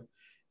jails, but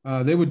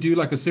they would do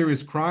like a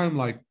serious crime,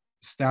 like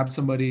stab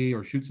somebody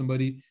or shoot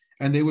somebody,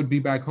 and they would be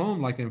back home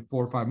like in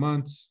 4 or 5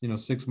 months,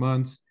 6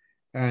 months.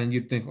 And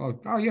you'd think,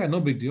 oh yeah, no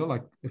big deal.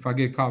 Like if I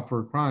get caught for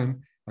a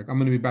crime, like I'm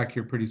going to be back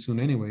here pretty soon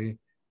anyway.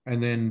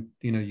 And then,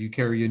 you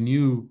carry a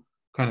new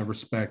kind of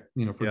respect,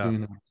 for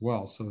doing that as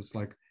well. So it's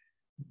like,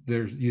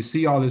 you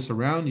see all this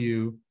around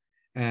you,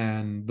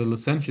 and the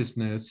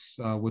licentiousness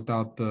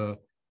without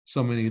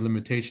so many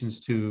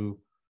limitations to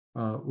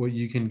what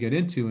you can get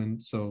into.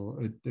 And so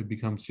it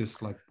becomes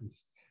just like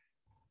this.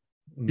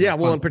 Yeah.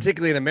 Well, and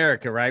particularly in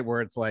America, right.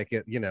 Where it's like,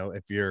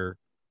 if you're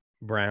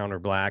brown or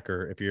black,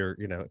 or if you're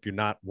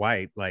not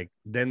white, like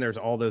then there's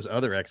all those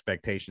other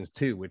expectations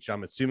too, which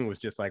I'm assuming was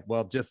just like,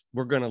 well,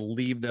 we're gonna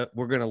leave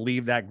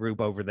that group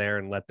over there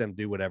and let them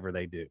do whatever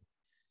they do,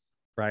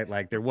 right?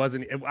 Like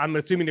I'm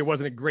assuming there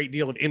wasn't a great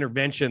deal of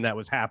intervention that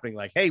was happening,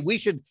 like, hey, we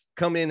should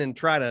come in and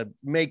try to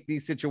make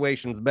these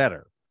situations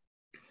better.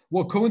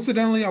 Well,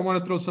 coincidentally, I want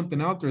to throw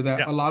something out there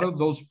that a lot of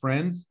those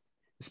friends,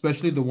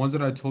 especially the ones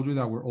that I told you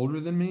that were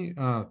older than me,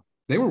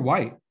 they were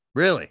white.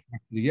 Really?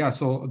 Yeah.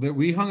 So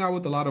we hung out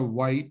with a lot of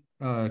white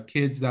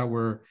kids that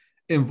were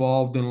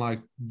involved in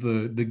like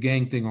the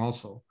gang thing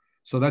also.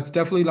 So that's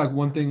definitely like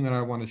one thing that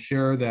I want to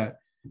share, that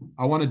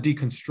I want to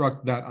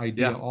deconstruct that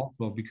idea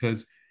also,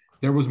 because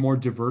there was more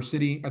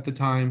diversity at the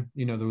time.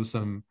 There was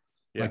some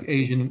like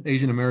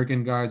Asian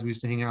American guys we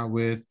used to hang out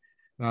with.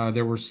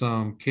 There were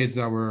some kids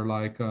that were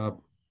like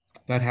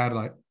that had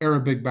like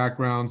Arabic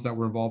backgrounds that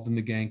were involved in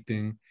the gang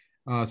thing.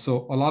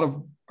 So a lot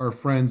of our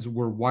friends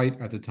were white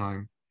at the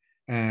time.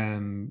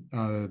 And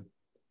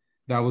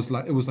that was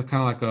like, it was like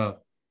kind of like a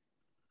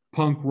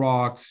punk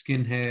rock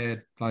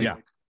skinhead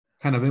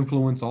kind of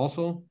influence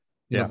also,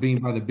 being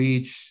by the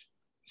beach,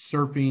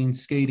 surfing,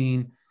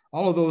 skating,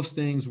 all of those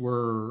things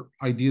were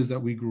ideas that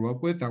we grew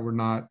up with that were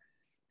not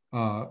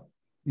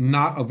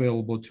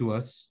available to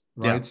us,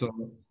 right? So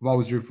I've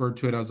always referred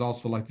to it as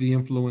also like the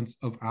influence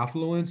of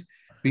affluence,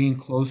 being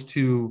close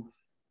to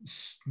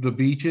the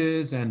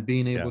beaches and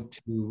being able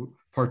to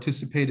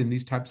participate in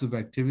these types of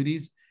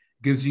activities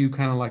gives you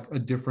kind of like a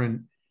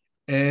different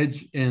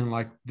edge in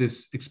like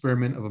this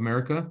experiment of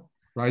America.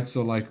 right?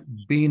 So like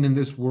being in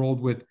this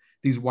world with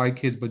these white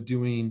kids, but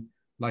doing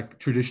like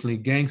traditionally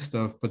gang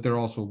stuff, but they're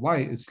also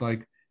white. It's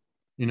like,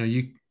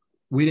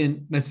 we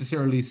didn't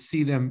necessarily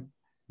see them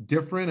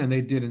different, and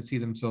they didn't see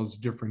themselves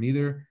different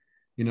either,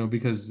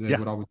 because they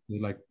would always be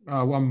like,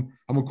 oh, I'm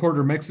a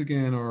quarter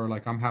Mexican, or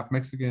like I'm half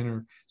Mexican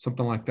or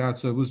something like that.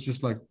 So it was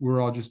just like,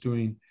 we're all just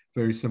doing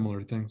very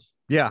similar things.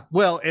 Yeah.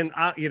 Well, and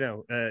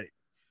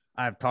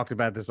I've talked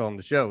about this on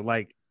the show,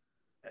 like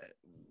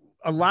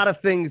a lot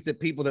of things that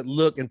people that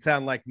look and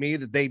sound like me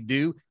that they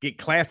do get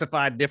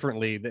classified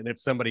differently than if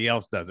somebody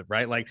else does it,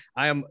 right? Like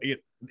and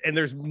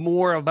there's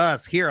more of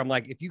us here. I'm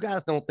like, if you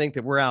guys don't think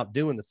that we're out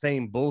doing the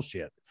same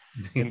bullshit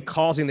and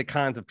causing the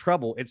kinds of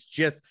trouble, it's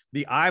just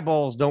the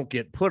eyeballs don't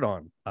get put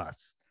on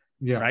us,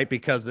 right?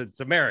 Because it's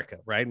America,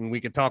 right? And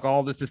we could talk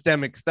all the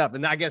systemic stuff.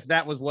 And I guess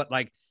that was what,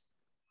 like,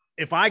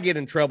 if I get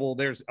in trouble,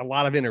 there's a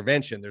lot of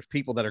intervention. There's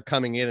people that are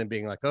coming in and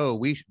being like,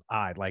 oh,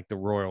 I like the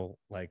royal,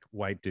 like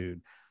white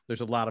dude.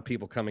 There's a lot of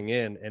people coming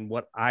in. And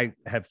what I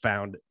have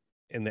found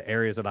in the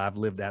areas that I've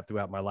lived at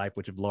throughout my life,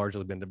 which have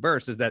largely been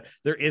diverse, is that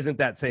there isn't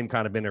that same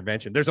kind of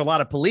intervention. There's a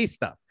lot of police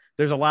stuff.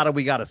 There's a lot of,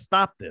 we got to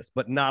stop this,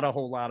 but not a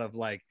whole lot of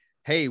like,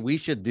 hey, we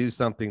should do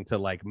something to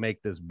like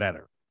make this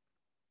better.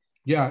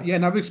 Yeah.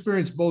 And I've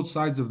experienced both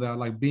sides of that.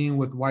 Like being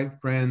with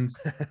white friends,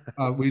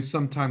 we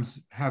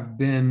sometimes have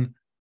been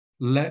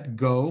let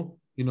go,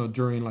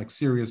 during like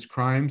serious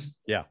crimes.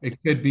 Yeah. It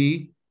could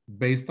be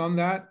based on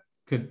that,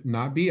 could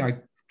not be. I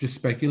just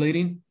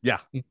speculating. Yeah.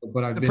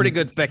 But I've been pretty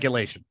good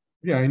speculation.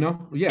 Yeah, I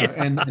know. Yeah.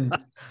 And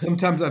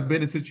sometimes I've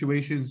been in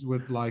situations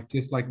with like,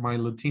 just like my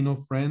Latino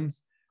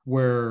friends,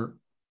 where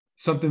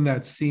something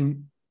that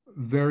seemed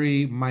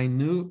very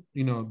minute,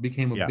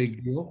 became a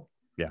big deal.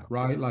 Yeah.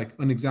 Right. Like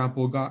an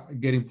example,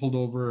 getting pulled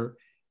over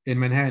in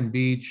Manhattan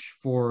Beach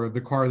for the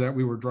car that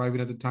we were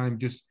driving at the time.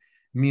 Just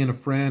me and a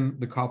friend,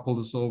 the cop pulled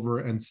us over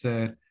and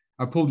said,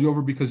 I pulled you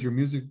over because your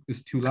music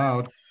is too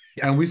loud.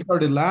 Yeah. And we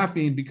started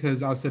laughing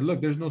because I said, look,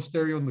 there's no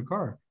stereo in the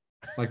car.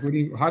 Like,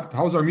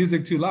 how's our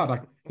music too loud?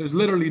 Like, there's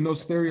literally no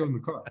stereo in the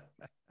car.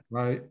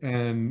 Right.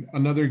 And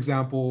another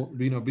example,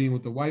 being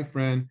with the white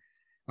friend,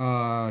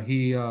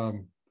 he, like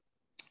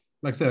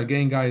I said, a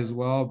gang guy as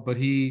well, but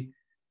he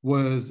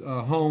was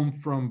home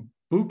from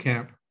boot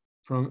camp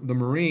from the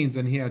Marines,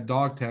 and he had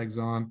dog tags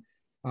on.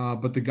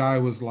 But the guy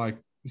was like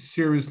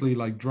seriously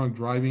like drunk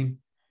driving,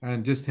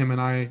 and just him and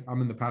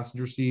I'm in the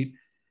passenger seat,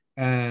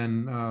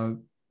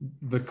 and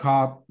the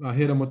cop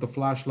hit him with the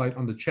flashlight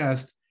on the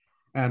chest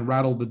and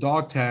rattled the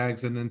dog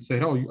tags, and then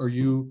said, oh, are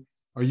you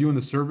in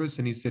the service?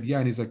 And he said, yeah.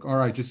 And he's like, all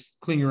right, just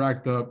clean your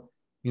act up,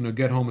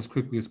 get home as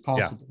quickly as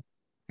possible.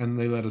 Yeah. And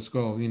they let us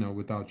go,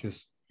 without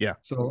just, yeah.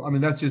 So, I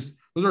mean, those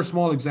are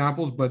small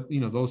examples, but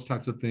those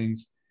types of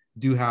things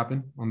do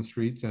happen on the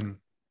streets. And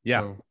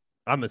so,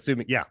 I'm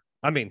assuming,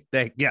 I mean,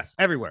 yes,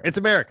 everywhere. It's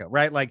America,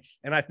 right? Like,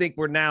 and I think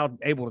we're now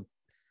able to,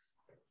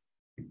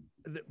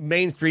 the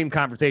mainstream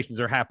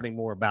conversations are happening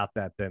more about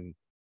that than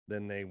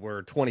they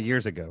were 20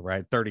 years ago,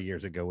 right? 30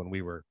 years ago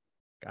when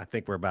I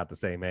think we're about the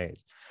same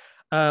age.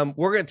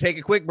 We're going to take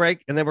a quick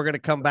break, and then we're going to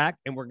come back,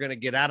 and we're going to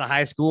get out of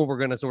high school. We're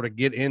going to sort of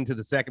get into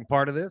the second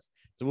part of this.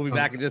 So we'll be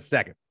back in just a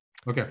second.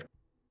 Okay.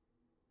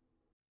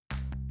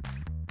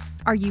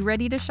 Are you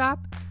ready to shop?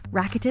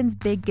 Rakuten's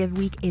Big Give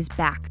Week is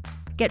back.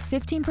 Get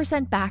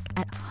 15% back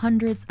at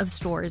hundreds of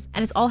stores,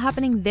 and it's all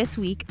happening this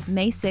week,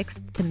 May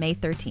 6th to May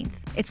 13th.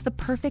 It's the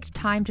perfect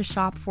time to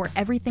shop for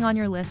everything on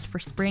your list for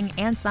spring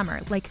and summer,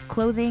 like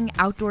clothing,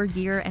 outdoor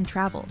gear, and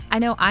travel. I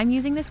know I'm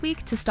using this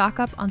week to stock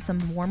up on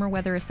some warmer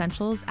weather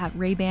essentials at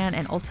Ray-Ban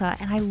and Ulta,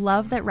 and I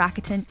love that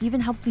Rakuten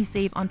even helps me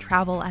save on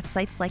travel at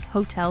sites like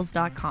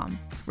Hotels.com.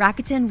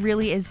 Rakuten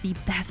really is the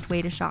best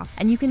way to shop,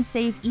 and you can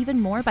save even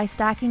more by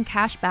stacking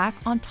cash back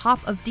on top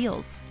of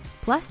deals.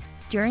 Plus,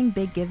 during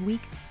Big Give Week,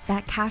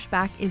 that cash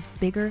back is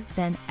bigger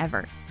than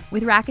ever.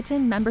 With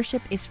Rakuten,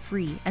 membership is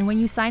free, and when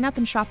you sign up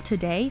and shop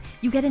today,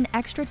 you get an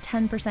extra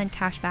 10%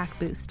 cash back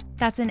boost.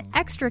 That's an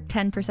extra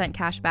 10%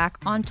 cash back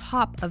on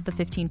top of the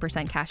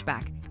 15% cash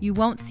back. You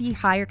won't see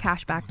higher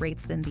cash back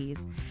rates than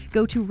these.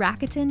 Go to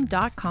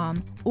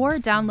Rakuten.com or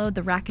download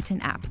the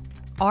Rakuten app.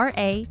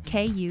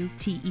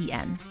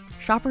 Rakuten.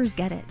 Shoppers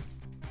get it.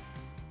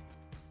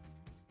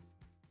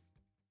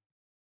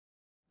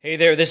 Hey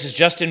there, this is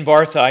Justin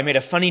Bartha. I made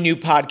a funny new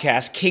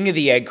podcast, King of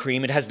the Egg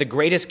Cream. It has the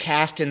greatest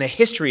cast in the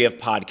history of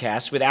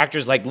podcasts with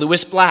actors like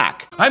Louis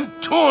Black. I'm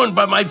torn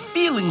by my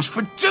feelings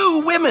for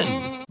two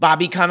women.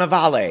 Bobby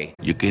Cannavale.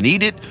 You can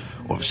eat it,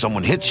 or if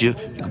someone hits you,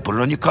 you can put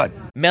it on your cut.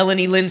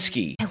 Melanie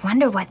Linsky. I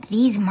wonder what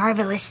these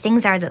marvelous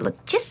things are that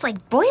look just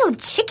like boiled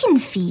chicken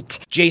feet.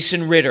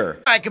 Jason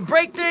Ritter. I can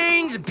break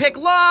things and pick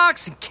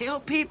locks and kill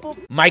people.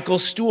 Michael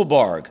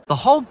Stuhlbarg. The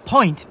whole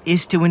point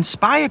is to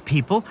inspire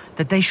people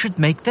that they should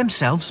make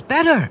themselves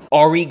better.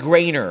 Ari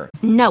Grainer.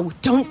 No,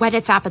 don't whet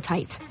its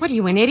appetite. What are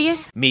you, an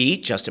idiot? Me,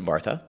 Justin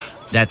Bartha.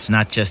 That's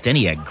not just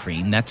any egg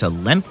cream, that's a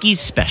Lemke's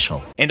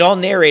special. And all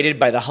narrated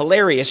by the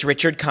hilarious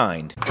Richard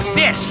Kind.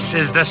 This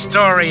is the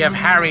story of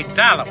Harry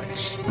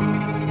Dalowitz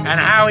and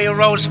how he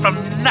rose from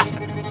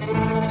nothing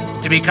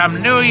to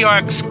become New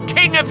York's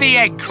King of the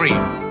Egg Cream.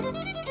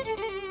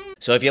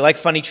 So if you like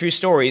funny true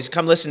stories,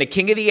 come listen to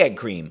King of the Egg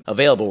Cream,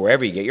 available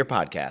wherever you get your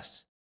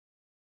podcasts.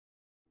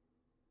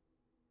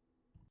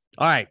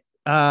 All right.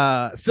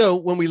 So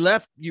when we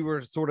left, we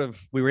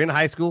were in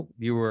high school.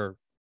 You were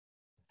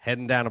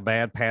heading down a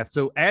bad path.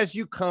 So as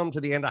you come to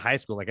the end of high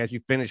school, like as you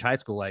finish high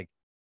school, like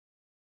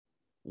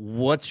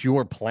what's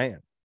your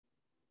plan?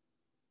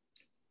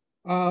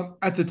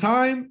 At the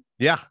time,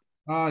 yeah.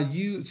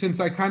 Since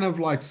I kind of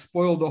like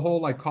spoiled the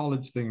whole like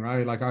college thing,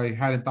 right? Like I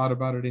hadn't thought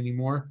about it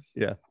anymore.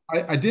 Yeah.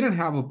 I didn't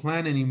have a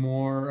plan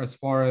anymore as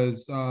far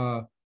as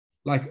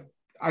like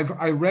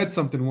I read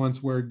something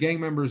once where gang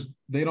members,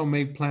 they don't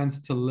make plans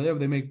to live,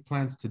 they make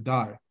plans to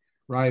die,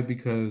 right?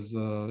 Because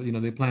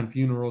they plan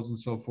funerals and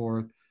so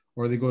forth,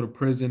 or they go to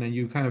prison, and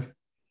you kind of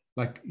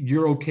like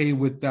you're okay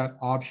with that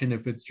option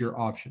if it's your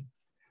option,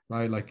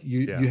 right? Like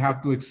you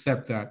have to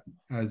accept that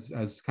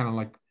as kind of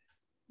like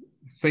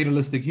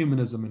fatalistic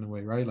humanism in a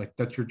way, right? Like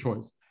that's your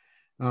choice.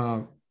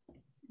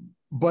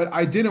 But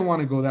I didn't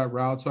want to go that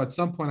route. So at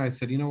some point I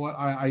said, you know what,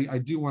 I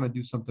do want to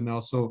do something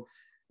else. So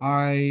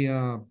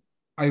I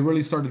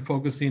really started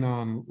focusing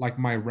on like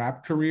my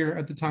rap career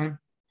at the time.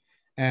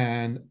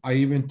 And I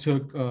even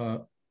took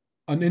an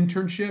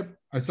internship.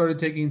 I started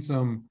taking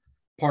some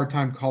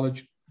part-time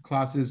college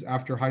classes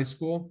after high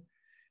school.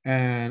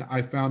 And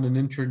I found an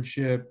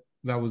internship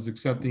that was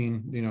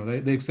accepting,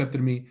 they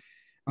accepted me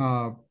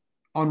on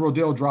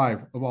Rodale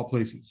Drive of all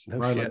places,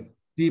 right? Shit. Like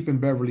deep in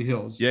Beverly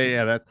Hills.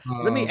 Yeah. That's.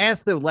 Let me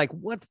ask though, like,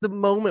 what's the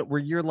moment where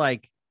you're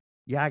like,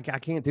 yeah, I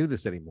can't do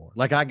this anymore.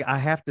 Like I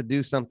have to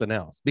do something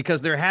else,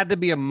 because there had to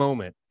be a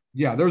moment.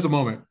 Yeah, there's a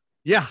moment.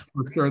 Yeah,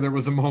 for sure, there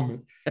was a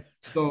moment.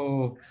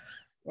 So,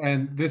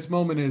 and this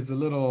moment is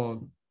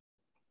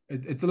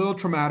it's a little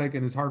traumatic,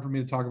 and it's hard for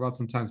me to talk about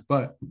sometimes.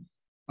 But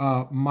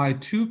my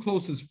two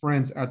closest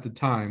friends at the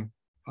time,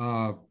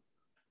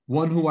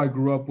 one who I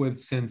grew up with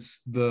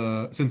since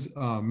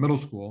middle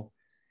school,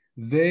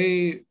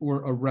 they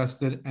were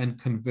arrested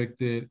and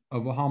convicted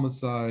of a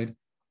homicide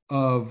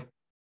of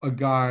a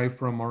guy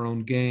from our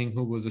own gang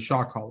who was a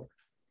shot caller.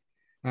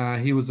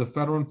 He was a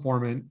federal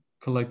informant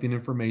collecting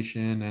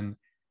information, and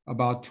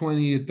about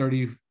 20 to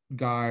 30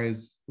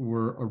 guys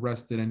were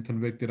arrested and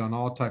convicted on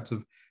all types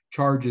of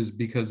charges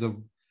because of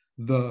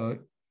the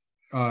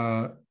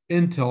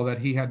intel that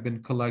he had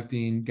been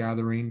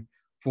gathering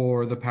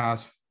for the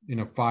past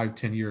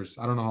 5-10 years.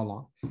 I don't know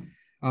how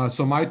long.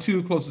 So my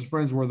two closest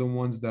friends were the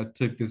ones that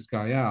took this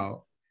guy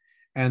out.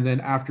 And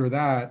then after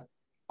that,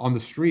 on the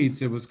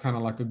streets, it was kind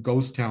of like a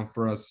ghost town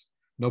for us.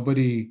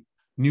 Nobody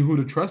knew who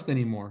to trust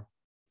anymore.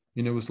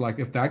 It was like,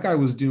 if that guy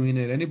was doing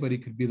it, anybody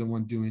could be the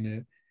one doing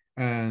it.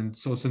 And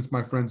so since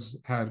my friends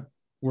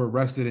were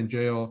arrested in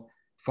jail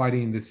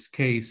fighting this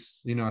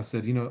case, I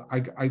said,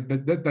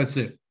 that's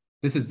it.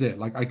 This is it.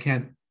 Like,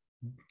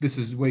 this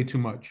is way too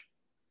much.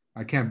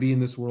 I can't be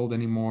in this world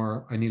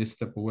anymore. I need to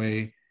step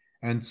away.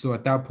 And so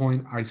at that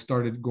point, I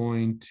started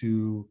going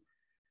to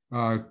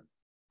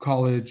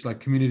college, like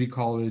community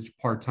college,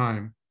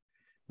 part-time.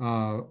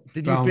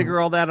 Did you figure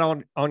all that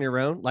on your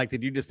own? Like,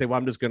 did you just say, well,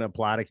 I'm just going to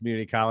apply to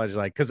community college?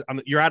 Like, because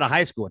you're out of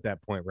high school at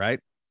that point,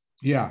 right?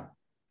 Yeah.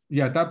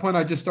 At that point,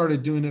 I just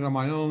started doing it on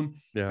my own.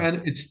 Yeah.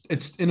 And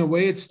it's in a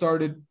way, it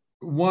started,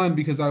 one,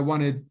 because I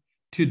wanted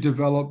to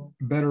develop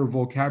better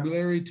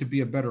vocabulary to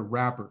be a better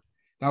rapper.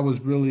 That was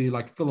really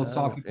like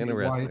philosophically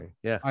why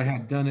I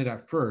had done it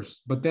at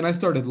first. But then I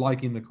started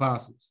liking the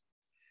classes,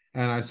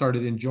 and I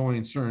started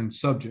enjoying certain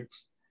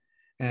subjects.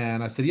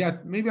 And I said, yeah,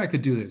 maybe I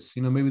could do this.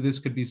 Maybe this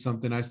could be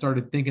something. I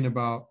started thinking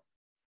about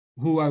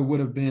who I would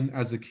have been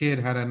as a kid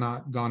had I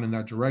not gone in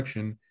that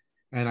direction.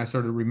 And I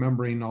started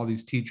remembering all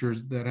these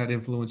teachers that had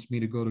influenced me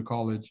to go to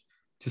college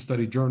to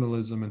study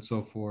journalism and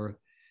so forth.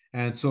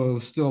 And so it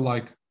was still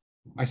like,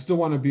 I still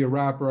want to be a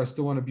rapper. I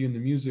still want to be in the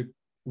music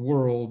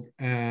world.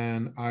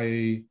 And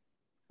I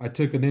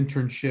took an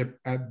internship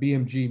at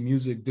BMG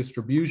Music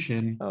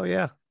Distribution. Oh,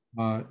 yeah.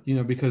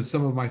 Because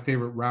some of my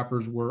favorite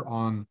rappers were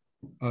on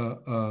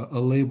a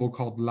label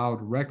called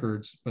Loud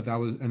Records,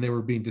 and they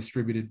were being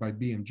distributed by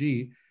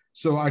BMG.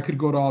 So I could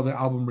go to all the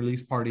album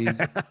release parties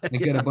and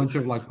get a bunch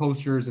of like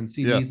posters and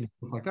CDs and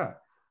stuff like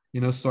that.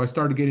 So I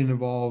started getting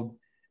involved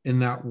in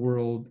that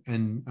world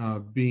and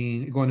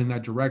going in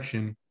that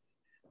direction.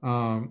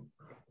 And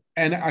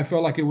I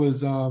felt like it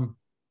was the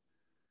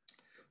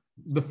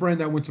friend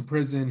that went to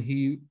prison.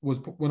 He was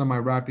one of my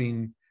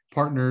rapping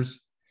partners.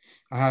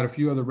 I had a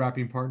few other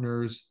rapping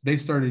partners. They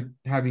started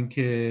having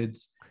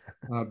kids,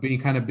 being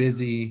kind of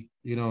busy.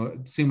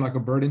 It seemed like a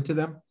burden to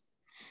them,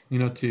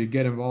 to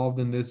get involved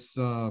in this,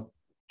 to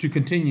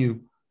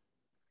continue,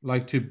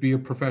 like to be a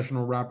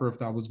professional rapper if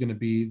that was going to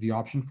be the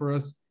option for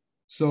us.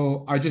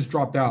 So I just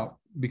dropped out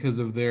because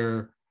of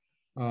their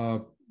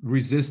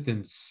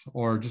resistance,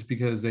 or just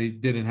because they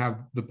didn't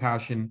have the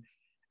passion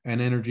and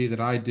energy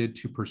that I did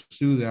to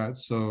pursue that.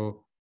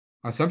 So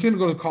I said, I'm just going to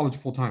go to college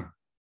full time.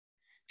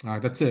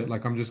 That's it.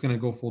 Like, I'm just going to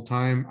go full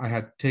time. I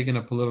had taken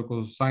a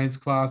political science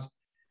class,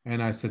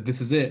 and I said,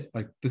 this is it.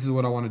 Like, this is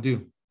what I want to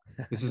do.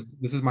 This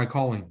is my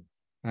calling.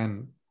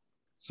 And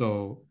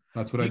so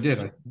That's what I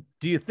did.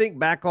 Do you think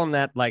back on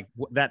that, like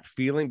that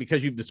feeling,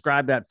 because you've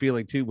described that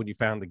feeling too when you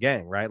found the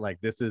gang, right? Like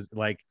this is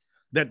like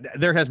that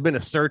there has been a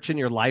search in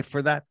your life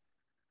for that.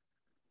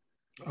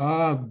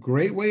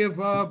 Great way of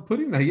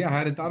putting that. Yeah, I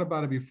hadn't thought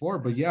about it before,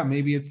 but yeah,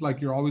 maybe it's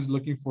like you're always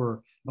looking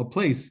for a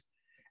place.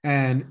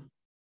 And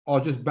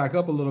I'll just back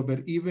up a little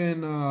bit.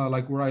 Even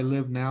like where I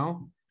live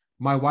now,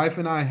 my wife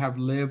and I have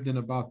lived in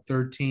about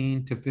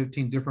 13 to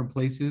 15 different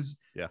places.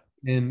 Yeah.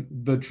 In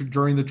the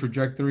during the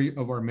trajectory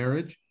of our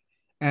marriage,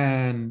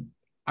 and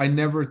I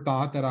never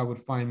thought that I would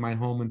find my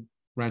home in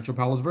Rancho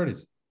Palos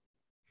Verdes.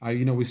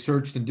 We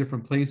searched in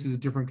different places,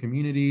 different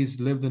communities,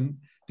 lived in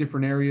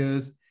different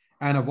areas,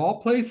 and of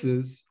all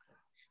places,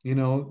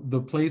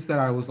 the place that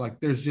I was like,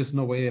 there's just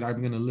no way that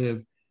I'm going to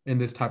live in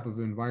this type of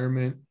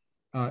environment.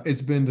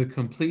 It's been the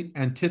complete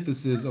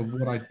antithesis of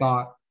what I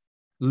thought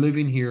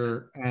living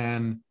here.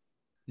 And,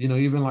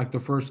 even like the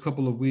first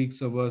couple of weeks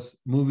of us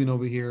moving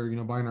over here,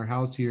 buying our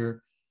house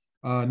here,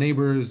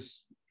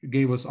 neighbors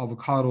gave us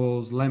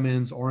avocados,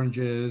 lemons,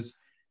 oranges,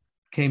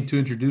 came to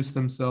introduce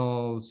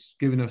themselves,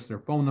 giving us their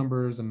phone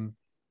numbers. And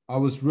I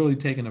was really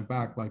taken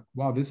aback, like,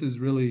 wow, this is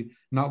really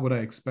not what I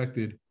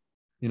expected,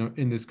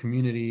 in this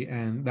community.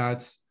 And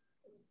that's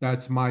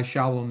my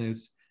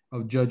shallowness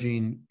of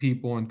judging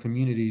people and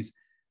communities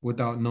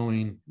without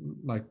knowing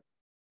like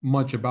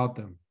much about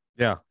them.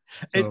 Yeah.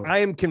 So, And I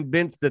am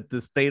convinced that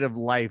the state of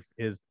life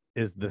is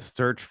the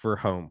search for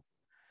home,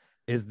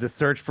 is the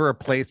search for a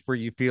place where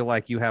you feel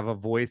like you have a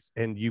voice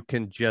and you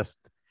can just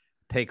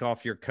take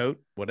off your coat,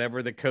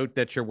 whatever the coat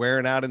that you're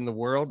wearing out in the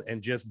world,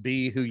 and just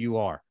be who you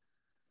are.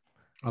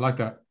 I like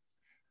that.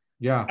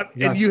 Yeah.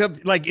 And you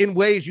have, like, in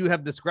ways you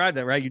have described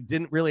that, right? You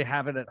didn't really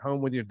have it at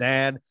home with your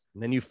dad,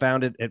 and then you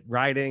found it at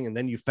writing, and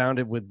then you found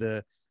it with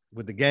the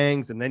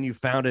gangs, and then you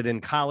found it in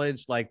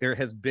college. Like, there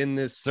has been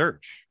this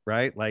search,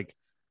 right? Like,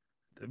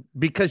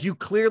 because you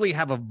clearly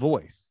have a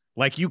voice,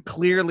 like you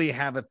clearly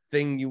have a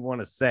thing you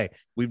want to say.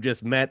 We've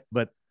just met,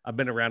 but I've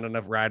been around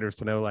enough writers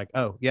to know, like,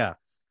 oh yeah,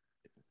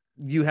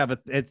 you have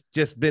it's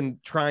just been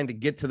trying to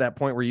get to that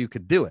point where you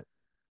could do it.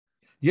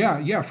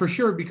 Yeah, for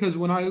sure. Because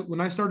when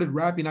I started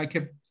rapping, I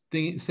kept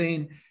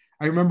saying,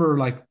 I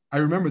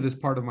remember this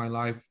part of my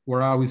life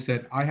where I always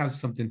said, I have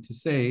something to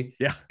say.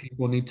 Yeah.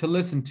 People need to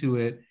listen to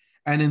it.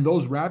 And in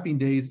those rapping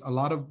days, a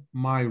lot of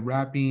my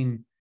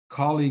rapping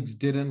colleagues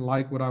didn't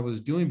like what I was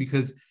doing,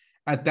 because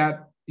at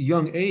that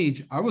young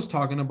age, I was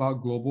talking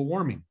about global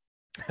warming.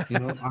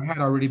 I had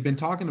already been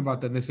talking about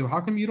that. And they said,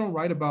 how come you don't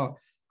write about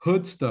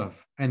hood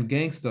stuff and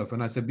gang stuff?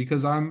 And I said,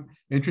 because I'm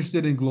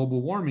interested in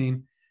global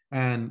warming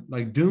and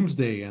like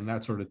doomsday and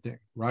that sort of thing.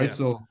 Right. Yeah.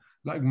 So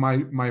like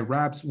my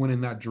raps went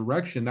in that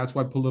direction. That's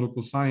why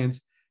political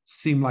science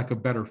seemed like a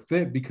better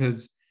fit,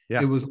 because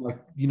it was like,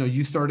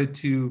 you started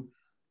to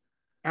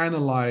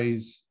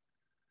analyze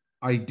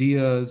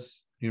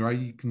ideas, right?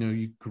 You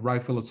could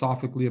write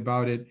philosophically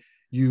about it.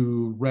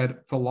 You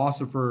read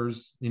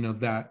philosophers,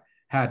 that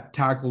had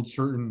tackled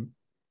certain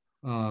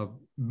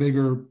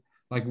bigger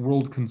like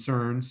world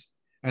concerns.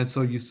 And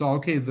so you saw,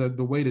 okay,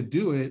 the way to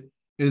do it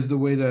is the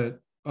way that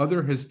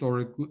other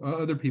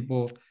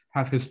people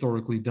have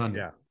historically done it.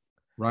 Yeah.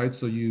 Right.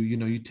 So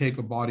you take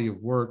a body of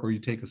work, or you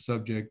take a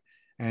subject,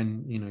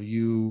 and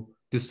you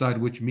decide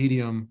which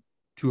medium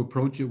to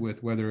approach it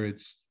with, whether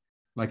it's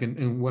like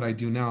in what I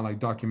do now, like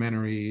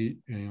documentary,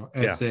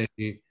 essay,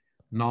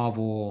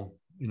 novel,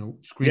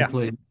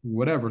 screenplay,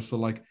 whatever. So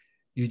like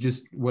you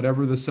just,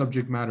 whatever the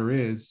subject matter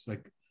is,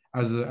 like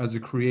as a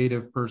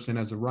creative person,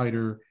 as a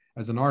writer,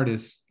 as an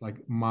artist, like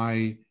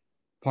my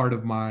part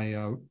of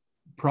my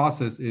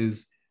process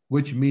is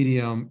which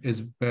medium is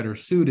better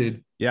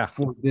suited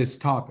for this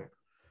topic.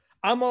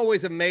 I'm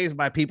always amazed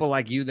by people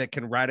like you that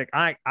can write it.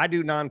 I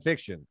do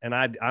nonfiction, and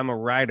I'm a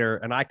writer,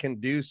 and I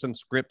can do some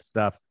script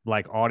stuff,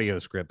 like audio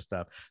script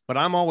stuff, but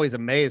I'm always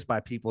amazed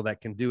by people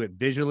that can do it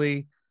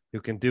visually,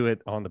 who can do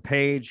it on the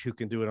page, who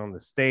can do it on the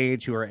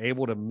stage, who are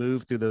able to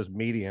move through those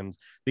mediums,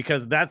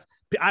 because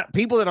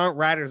people that aren't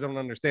writers don't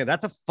understand.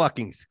 That's a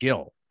fucking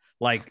skill.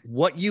 Like,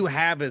 what you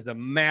have is a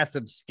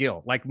massive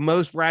skill. Like,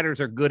 most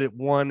writers are good at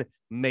one,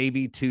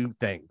 maybe two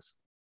things.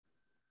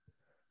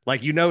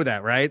 Like,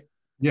 that, right?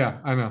 Yeah,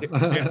 I know.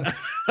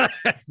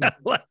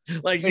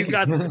 like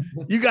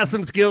you got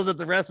some skills that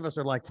the rest of us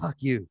are like, fuck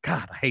you.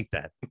 God, I hate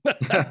that.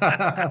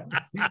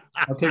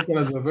 I'll take that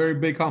as a very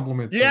big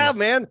compliment. Yeah,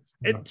 man.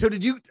 So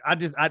did you,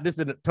 this is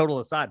a total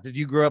aside. Did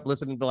you grow up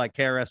listening to like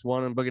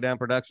KRS-One and Boogie Down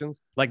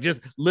Productions? Like,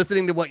 just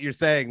listening to what you're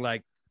saying,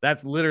 like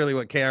that's literally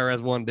what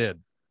KRS-One did.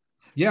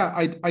 Yeah,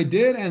 I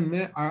did. And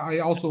then I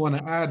also want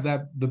to add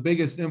that the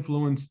biggest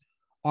influence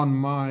on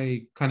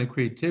my kind of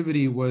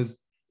creativity was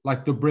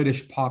like the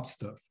British pop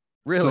stuff.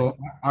 Really? So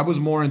I was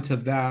more into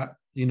that,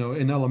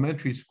 in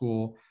elementary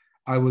school.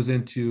 I was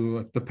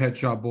into the Pet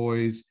Shop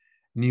Boys,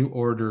 New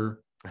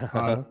Order,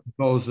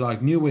 those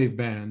like new wave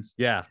bands.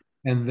 Yeah.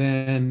 And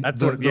then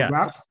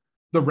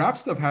the rap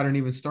stuff hadn't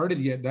even started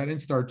yet. That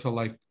didn't start till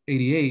like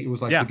 88. It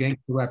was like the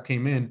gangster rap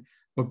came in.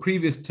 But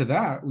previous to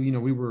that, we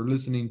were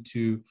listening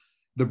to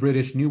the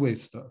British new wave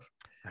stuff.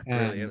 That's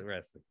really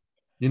interesting.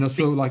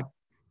 So like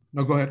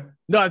No, go ahead.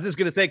 No, I was just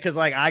gonna say because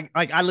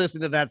I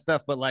listen to that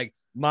stuff, but like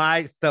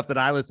my stuff that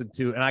I listened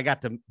to, and I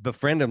got to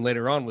befriend him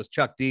later on was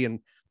Chuck D and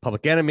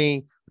Public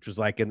Enemy, which was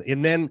like,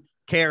 and then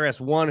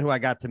KRS-One, who I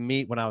got to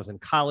meet when I was in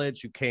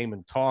college, who came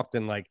and talked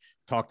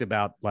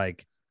about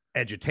like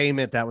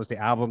Edutainment. That was the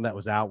album that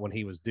was out when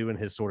he was doing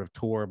his sort of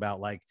tour about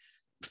like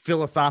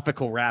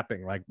philosophical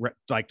rapping,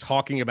 like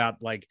talking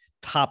about like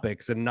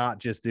topics and not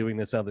just doing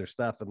this other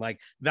stuff. And like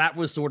that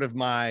was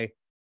my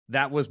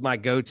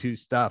go-to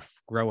stuff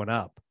growing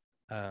up.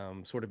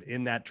 Sort of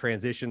in that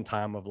transition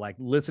time of like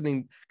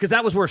listening, because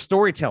that was where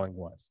storytelling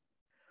was,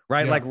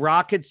 right? Yeah. Like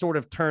rock had sort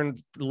of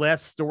turned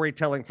less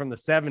storytelling from the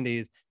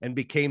 70s and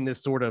became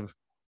this sort of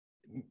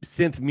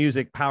synth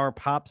music, power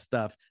pop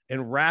stuff.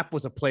 And rap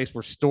was a place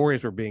where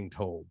stories were being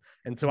told.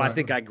 And so I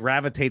think I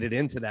gravitated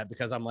into that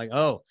because I'm like,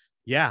 oh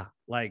yeah,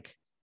 like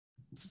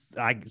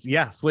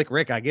Slick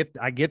Rick, I get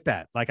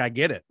that. Like, I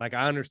get it. Like,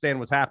 I understand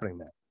what's happening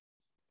there.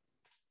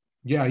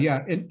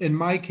 Yeah. In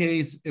my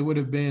case, it would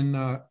have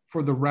been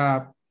for the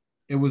rap,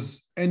 it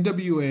was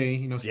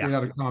NWA, straight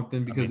out of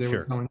Compton, because they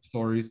were telling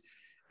stories.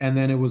 And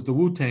then it was the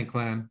Wu-Tang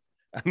Clan.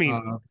 I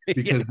mean,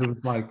 because it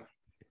was like,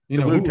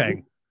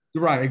 Wu-Tang.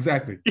 Right,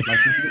 exactly. Like,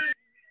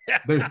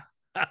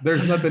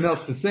 there's nothing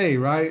else to say,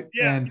 right?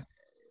 Yeah.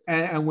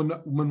 And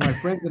when my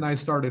friends and I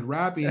started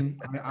rapping,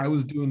 I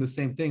was doing the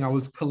same thing. I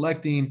was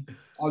collecting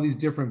all these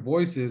different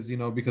voices,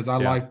 because I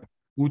liked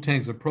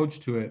Wu-Tang's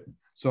approach to it.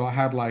 So I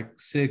had like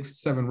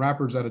 6-7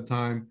 rappers at a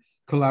time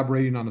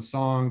collaborating on a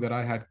song that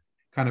I had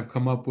kind of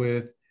come up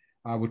with.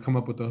 I would come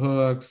up with the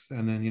hooks,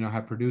 and then,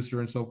 had producer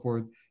and so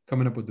forth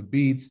coming up with the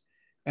beats.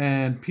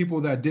 And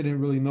people that didn't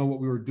really know what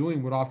we were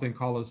doing would often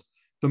call us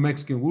the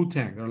Mexican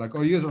Wu-Tang. They're like,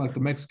 oh, you guys are like the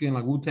Mexican,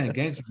 like Wu-Tang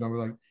gangsters. And we're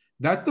like,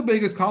 that's the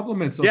biggest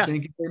compliment. So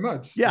thank you very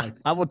much. Yeah, like,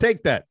 I will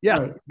take that.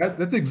 Yeah.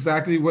 That's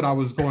exactly what I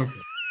was going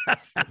for.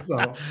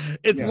 So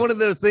it's one of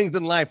those things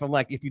in life. I'm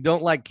like, if you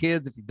don't like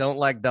kids, if you don't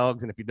like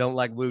dogs, and if you don't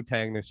like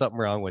Wu-Tang, there's something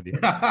wrong with you.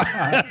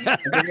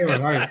 That's a good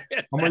one. All right.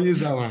 I'm gonna use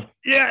that one.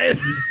 Yeah,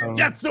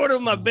 that's sort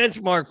of my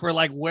benchmark for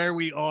like where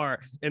we are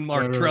in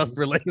our trust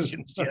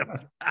relationship.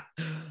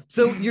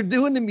 So you're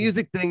doing the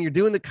music thing, you're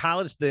doing the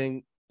college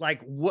thing.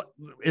 Like,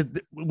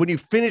 when you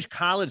finish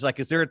college, like,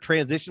 is there a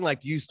transition?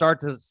 Like, do you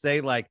start to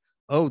say like,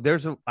 oh,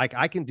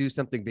 I can do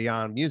something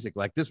beyond music.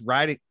 Like, this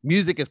writing,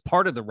 music is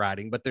part of the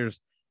writing, but there's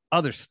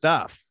other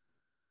stuff.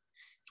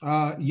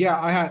 At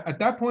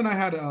that point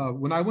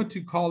when I went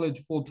to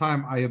college full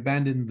time, I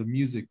abandoned the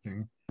music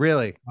thing.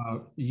 Really?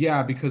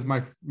 Because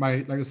my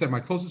like I said, my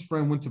closest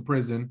friend went to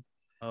prison.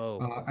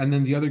 And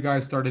then the other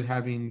guys started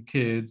having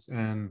kids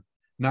and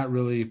not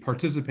really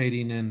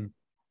participating in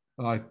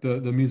like the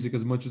music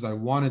as much as I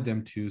wanted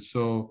them to.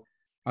 So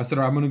I said,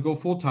 I'm going to go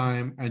full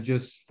time and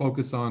just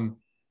focus on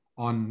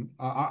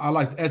I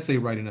liked essay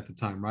writing at the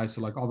time, right? So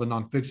like all the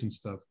nonfiction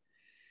stuff.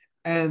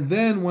 And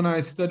then when I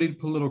studied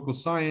political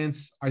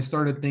science, I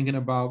started thinking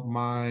about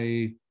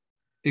my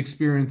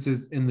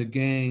experiences in the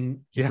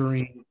gang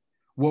during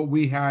what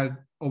we had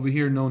over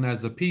here known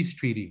as a peace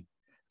treaty.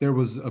 There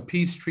was a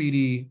peace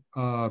treaty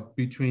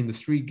between the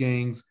street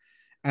gangs,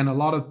 and a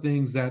lot of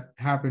things that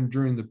happened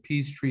during the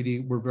peace treaty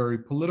were very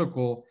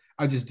political.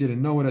 I just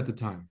didn't know it at the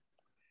time.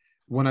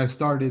 When I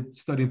started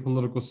studying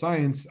political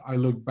science, I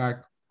looked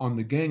back on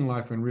the gang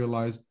life and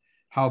realized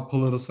how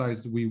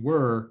politicized we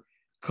were.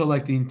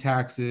 Collecting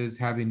taxes,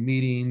 having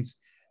meetings,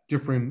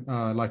 different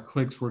like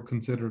cliques were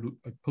considered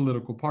like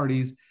political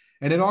parties.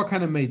 And it all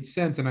kind of made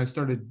sense. And I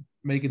started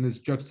making this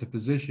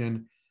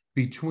juxtaposition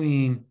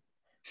between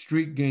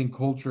street gang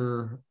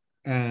culture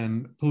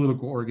and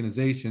political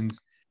organizations.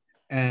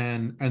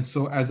 And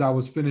so as I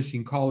was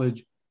finishing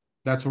college,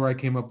 that's where I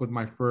came up with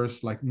my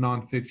first like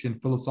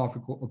nonfiction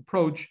philosophical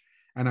approach.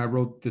 And I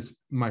wrote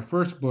my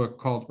first book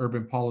called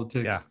Urban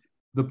Politics,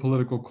 The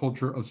Political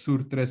Culture of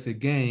Sur 13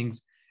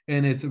 Gangs.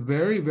 And it's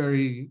very,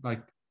 very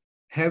like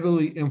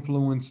heavily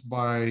influenced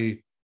by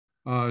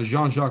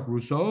Jean-Jacques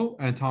Rousseau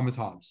and Thomas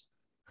Hobbes.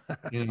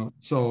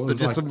 So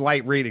just like some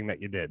light reading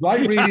that you did.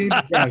 Light reading,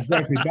 yeah,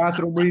 exactly.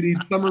 Bathroom reading,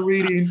 summer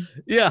reading.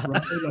 Yeah,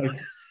 right? Like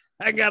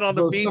I got on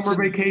the beach,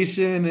 summer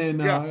vacation,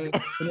 and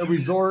in a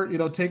resort.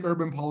 Take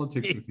urban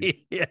politics with you.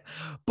 Yeah,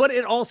 but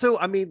it also,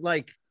 I mean,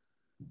 like,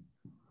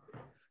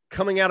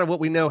 coming out of what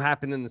we know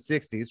happened in the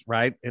 60s,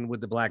 right? And with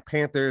the Black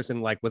Panthers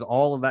and like with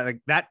all of that, like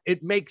that,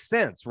 it makes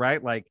sense,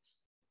 right? Like,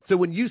 so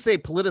when you say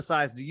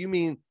politicized, do you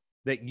mean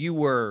that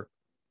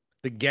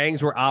the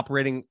gangs were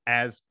operating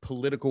as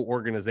political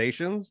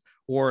organizations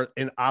or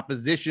in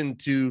opposition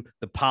to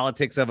the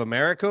politics of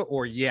America,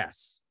 or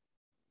yes?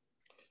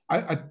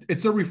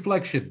 It's a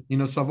reflection,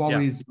 so I've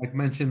always like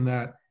mentioned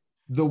that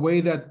the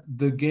way that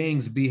the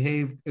gangs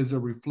behaved is a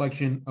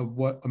reflection of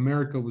what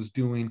America was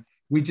doing.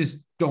 We just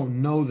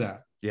don't know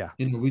that. Yeah.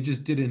 We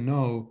just didn't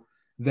know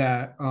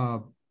that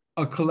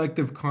a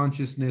collective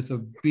consciousness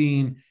of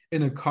being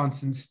in a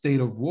constant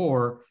state of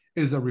war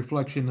is a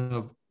reflection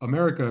of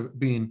America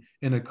being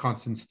in a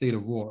constant state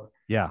of war.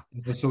 Yeah.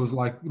 So it's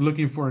like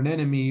looking for an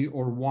enemy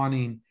or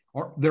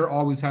there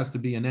always has to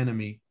be an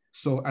enemy.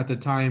 So at the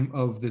time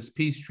of this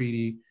peace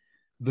treaty,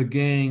 the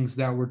gangs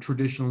that were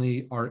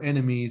traditionally our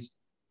enemies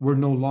were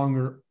no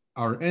longer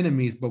our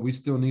enemies, but we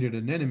still needed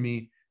an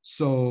enemy.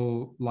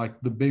 So like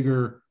the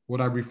bigger,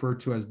 what I refer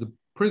to as the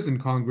prison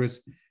Congress,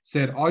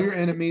 said all your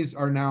enemies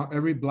are now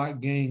every black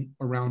gang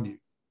around you.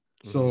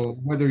 So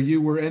whether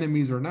you were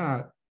enemies or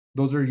not,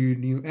 those are your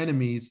new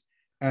enemies,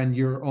 and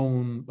your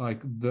own,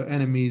 like the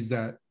enemies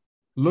that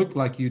looked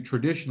like you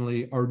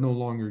traditionally are no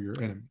longer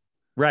your enemy.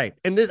 Right.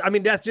 And this, I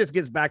mean, that just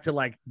gets back to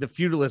like the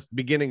feudalist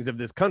beginnings of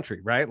this country,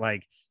 right?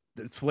 Like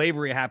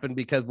slavery happened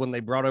because when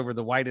they brought over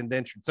the white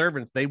indentured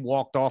servants, they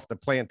walked off the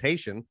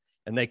plantation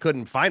and they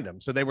couldn't find them.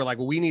 So they were like,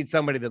 well, we need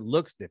somebody that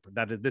looks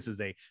different. This is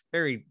a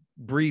very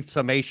brief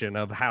summation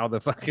of how the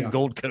fucking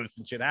Gold Coast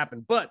and shit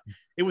happened. But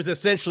it was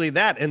essentially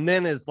that. And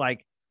then as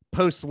like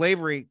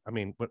post-slavery, I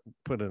mean,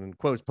 put it in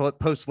quotes,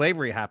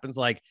 post-slavery happens,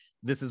 like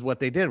this is what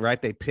they did,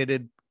 right? They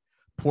pitted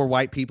poor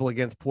white people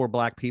against poor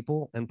black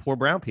people and poor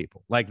brown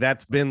people. Like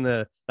that's been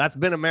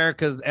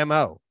America's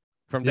MO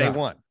from day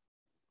one.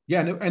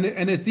 Yeah.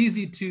 And it's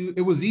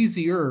it was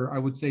easier, I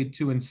would say,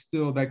 to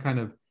instill that kind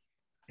of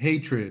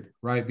hatred,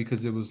 right?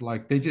 Because it was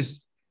like, these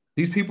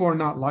people are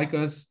not like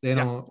us. They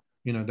don't,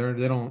 they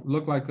don't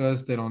look like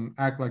us. They don't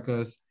act like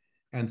us.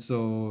 And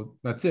so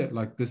that's it.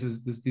 Like, this is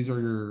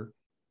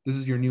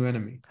your new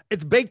enemy.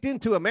 It's baked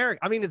into America.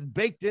 I mean, it's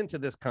baked into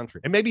this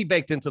country. It may be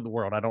baked into the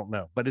world. I don't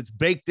know, but it's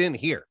baked in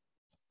here,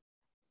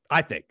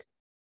 I think.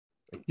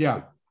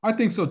 Yeah, I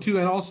think so too.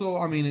 And also,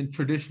 I mean,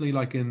 traditionally,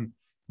 like in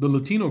the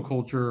Latino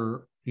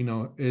culture,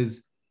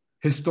 is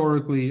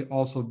historically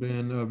also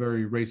been a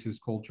very racist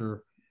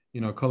culture,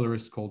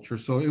 colorist culture.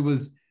 So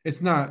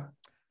it's not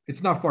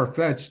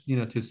far-fetched,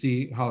 to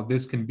see how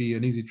this can be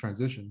an easy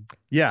transition.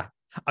 Yeah.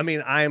 I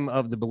mean, I'm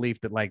of the belief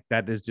that like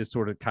that is just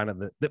sort of kind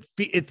of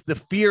it's the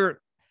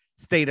fear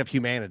state of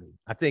humanity.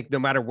 I think no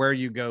matter where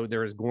you go,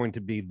 there is going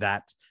to be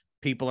that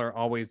people are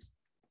always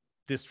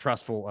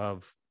distrustful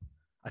of.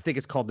 I think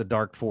it's called the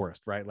dark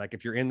forest, right? Like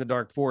if you're in the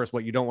dark forest,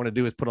 what you don't want to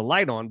do is put a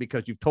light on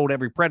because you've told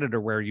every predator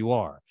where you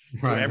are.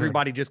 So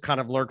everybody just kind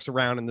of lurks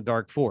around in the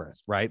dark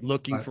forest, right?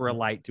 Looking for a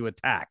light to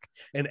attack,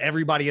 and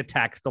everybody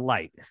attacks the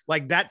light.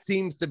 Like that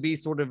seems to be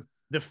sort of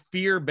the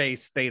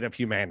fear-based state of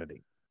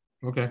humanity.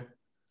 Okay.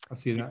 I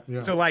see that.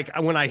 Yeah. So like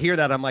when I hear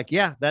that, I'm like,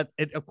 yeah,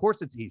 of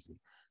course it's easy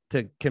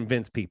to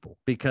convince people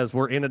because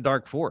we're in a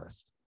dark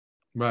forest.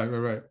 Right.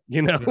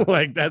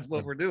 Like that's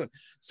what we're doing.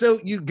 So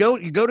you go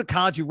to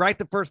college, you write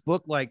the first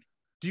book. Like,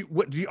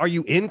 are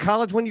you in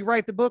college when you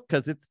write the book?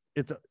 Because it's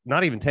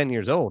not even 10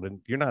 years old,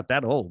 and you're not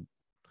that old.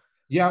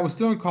 Yeah, I was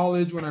still in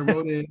college when I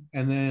wrote it,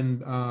 and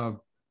then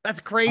that's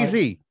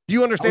crazy. Do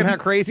you understand how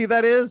crazy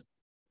that is?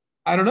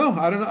 I don't know.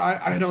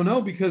 I don't know,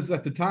 because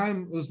at the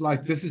time it was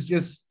like,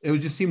 it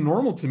would just seem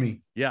normal to me.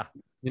 Yeah.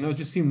 It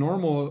just seemed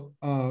normal.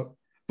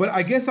 But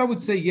I guess I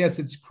would say, yes,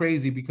 it's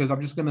crazy, because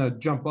I'm just going to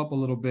jump up a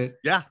little bit.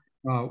 Yeah.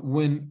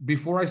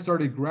 Before I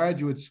started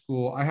graduate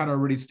school, I had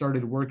already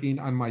started working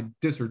on my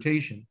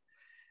dissertation,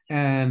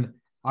 and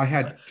I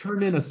had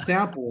turned in a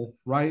sample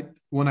right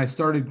when I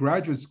started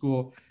graduate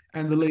school.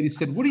 And the lady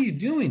said, "What are you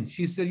doing?"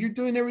 She said, "You're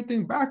doing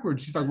everything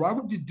backwards." She's like, "Why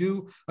would you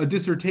do a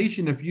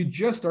dissertation if you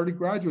just started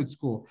graduate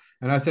school?"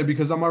 And I said,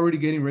 "Because I'm already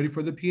getting ready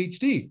for the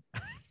PhD."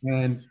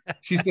 And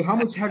she said, "How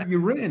much have you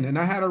written?" And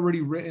I had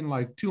already written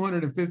like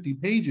 250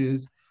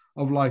 pages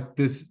of like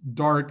this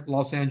dark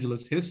Los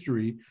Angeles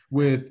history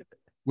with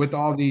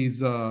all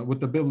these, with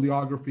the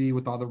bibliography,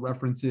 with all the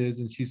references.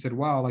 And she said,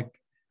 "Wow, like,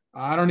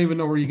 I don't even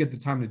know where you get the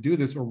time to do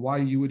this, or why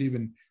you would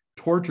even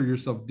torture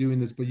yourself doing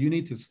this, but you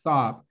need to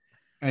stop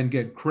and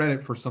get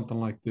credit for something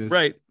like this."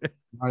 Right.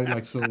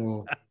 Like,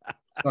 so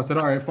I said,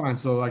 all right, fine.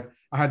 So like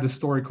I had this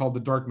story called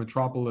The Dark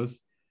Metropolis,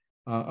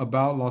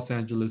 about Los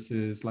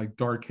Angeles's like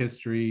dark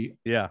history,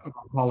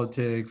 about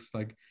politics,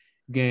 like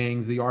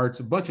gangs, the arts,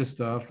 a bunch of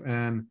stuff.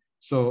 And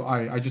so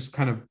I just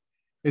kind of,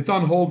 it's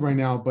on hold right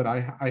now, but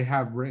I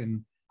have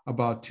written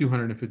about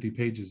 250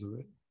 pages of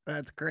it.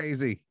 That's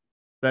crazy.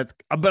 But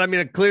I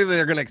mean, clearly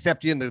they're going to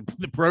accept you into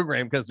the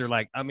program, because they're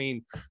like, I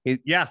mean,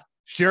 yeah,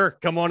 sure,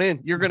 come on in.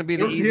 You're going to be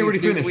the easiest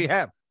student we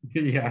have.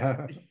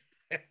 Yeah.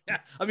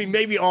 I mean,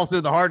 maybe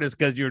also the hardest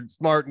because you're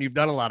smart and you've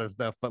done a lot of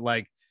stuff, but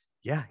like,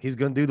 yeah, he's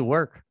going to do the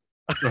work.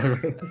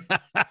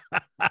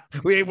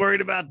 We ain't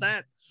worried about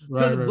that.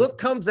 So the book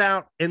comes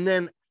out, and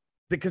then,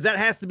 because that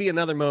has to be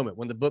another moment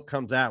when the book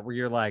comes out where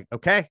you're like,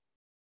 okay,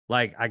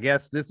 like, I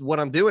guess this is what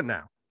I'm doing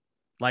now.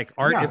 Like,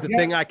 art is the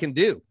thing I can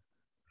do.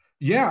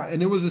 Yeah.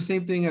 And it was the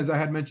same thing as I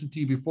had mentioned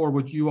to you before,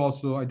 which you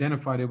also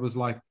identified. It was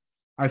like,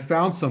 I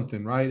found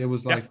something, right? It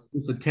was like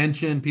this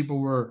attention. People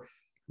were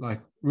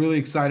like really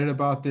excited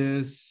about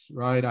this,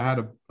 right? I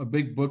had a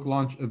big book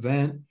launch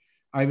event.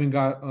 I even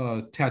got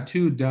a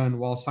tattoo done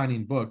while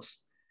signing books.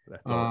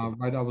 That's awesome.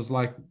 Right. I was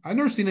like, I've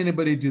never seen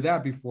anybody do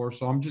that before.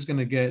 So I'm just going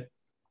to get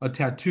a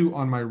tattoo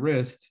on my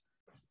wrist,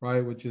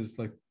 right? Which is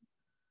like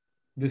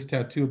this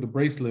tattoo of the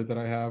bracelet that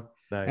I have.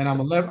 Nice. And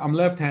I'm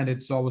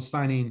left-handed. So I was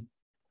signing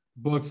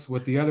books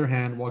with the other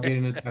hand while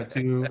getting a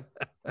tattoo.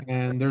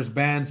 And there's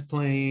bands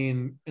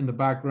playing in the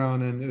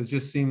background. And it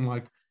just seemed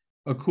like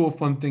a cool,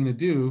 fun thing to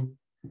do.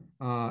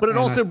 But it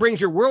also brings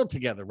your world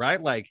together,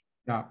 right? Like,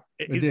 yeah,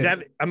 it did.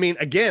 That, I mean,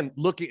 again,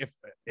 looking,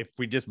 if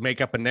we just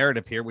make up a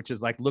narrative here, which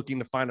is like looking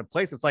to find a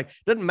place, it's like,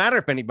 doesn't matter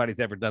if anybody's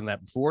ever done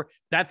that before.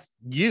 That's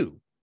you.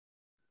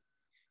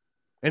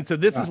 And so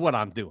this is what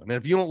I'm doing. And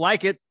if you don't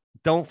like it,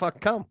 don't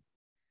fucking come.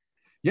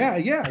 Yeah.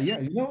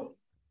 You know,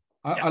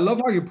 I love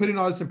how you're putting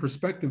all this in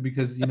perspective,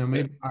 because, you know,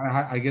 maybe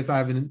I guess I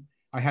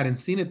hadn't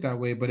seen it that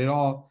way, but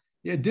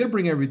it did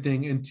bring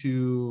everything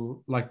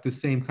into like the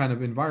same kind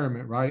of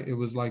environment, right? It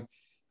was like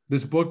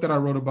this book that I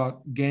wrote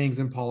about gangs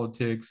and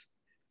politics.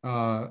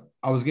 I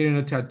was getting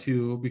a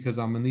tattoo because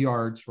I'm in the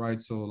arts,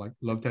 right? So like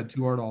love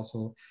tattoo art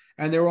also.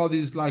 And there were all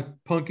these like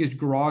punkish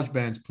garage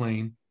bands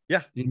playing,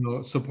 you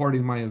know,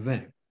 supporting my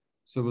event.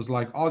 So it was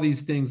like all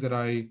these things that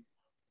I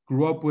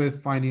grew up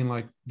with, finding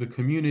like the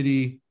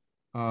community,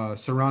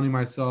 surrounding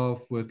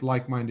myself with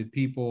like-minded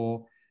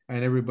people,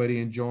 and everybody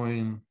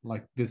enjoying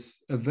like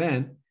this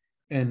event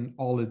and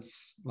all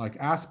its like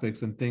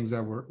aspects and things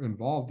that were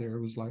involved there.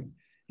 It was like,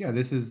 yeah,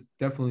 this is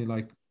definitely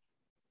like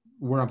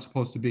where I'm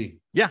supposed to be.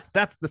 Yeah,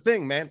 that's the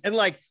thing, man. And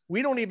like,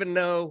 we don't even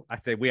know, I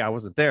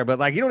wasn't there, but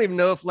like, you don't even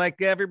know if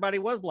like everybody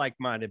was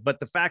like-minded.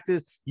 But the fact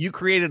is, you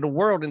created a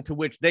world into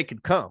which they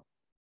could come.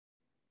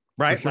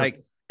 Right. Sure.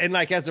 Like, and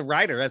like, as a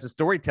writer, as a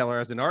storyteller,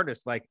 as an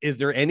artist, like, is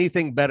there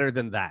anything better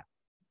than that?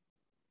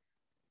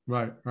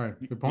 Right.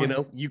 Good point. You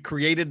know, you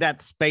created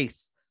that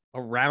space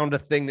around a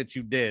thing that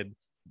you did,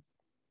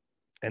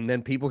 and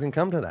then people can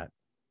come to that.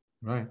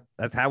 Right.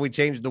 That's how we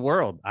changed the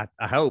world. I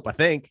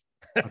think.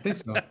 I think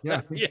so.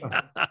 Yeah. So.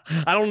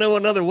 I don't know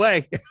another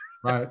way.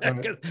 Right.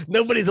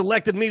 Nobody's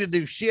elected me to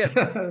do shit.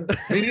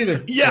 Me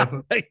neither.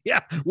 Yeah.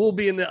 We'll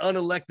be in the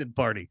unelected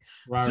party.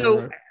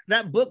 Right.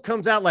 That book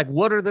comes out. Like,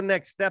 what are the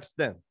next steps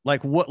then?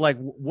 Like what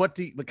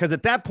do you, because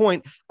at that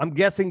point, I'm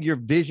guessing your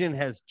vision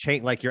has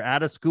changed. Like, you're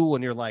out of school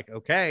and you're like,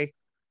 okay,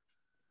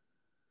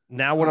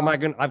 now what am I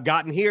going to, I've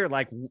gotten here.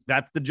 Like,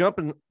 that's the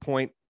jumping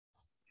point.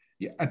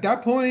 Yeah. At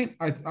that point,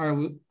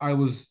 I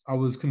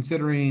was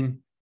considering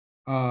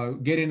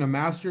getting a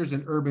master's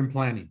in urban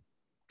planning,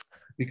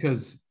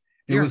 because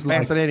you're a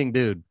fascinating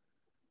dude.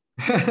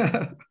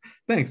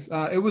 Thanks.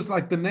 It was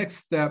like the next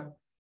step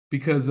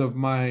because of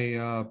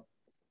my,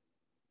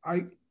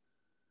 I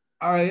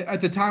at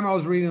the time I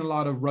was reading a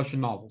lot of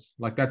Russian novels.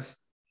 Like that's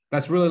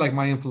really like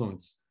my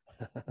influence.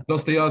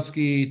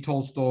 Dostoevsky,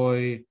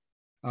 Tolstoy,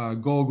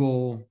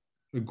 Gogol,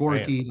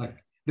 Gorky.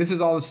 Like, this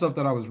is all the stuff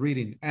that I was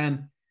reading.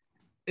 And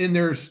in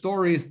their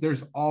stories,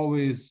 there's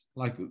always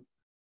like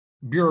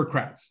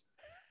bureaucrats.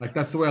 Like,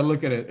 that's the way I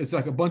look at it. It's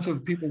like a bunch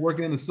of people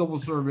working in the civil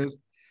service,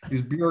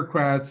 these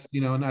bureaucrats,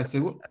 you know, and I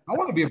said, well, I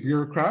want to be a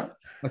bureaucrat.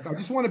 Like, I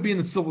just want to be in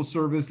the civil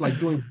service, like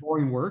doing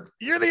boring work.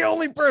 You're the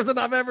only person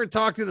I've ever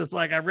talked to that's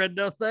like, I read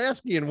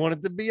Dostoevsky and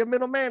wanted to be a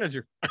middle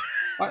manager.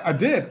 I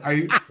did.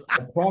 I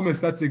promise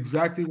that's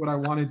exactly what I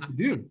wanted to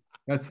do.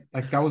 That's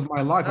like, that was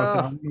my life. I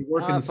said, I'm going to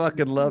work in the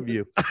fucking love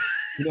you.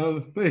 You know,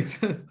 things.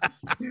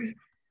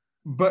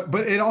 But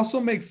it also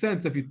makes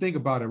sense if you think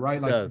about it,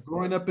 right? Like,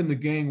 growing up in the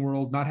gang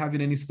world, not having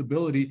any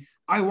stability,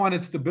 I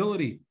wanted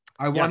stability.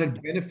 I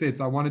wanted benefits.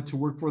 I wanted to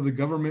work for the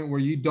government where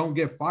you don't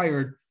get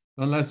fired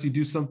unless you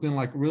do something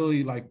like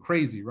really like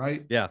crazy,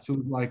 right? Yeah. So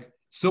it's like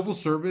civil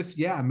service,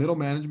 middle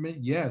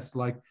management, yes,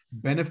 like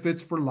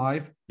benefits for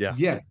life,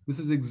 yes. This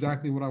is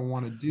exactly what I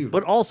want to do.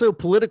 But also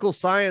political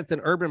science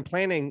and urban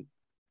planning,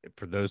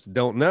 for those who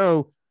don't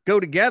know, go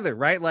together,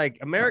 right? Like,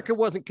 America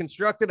wasn't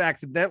constructed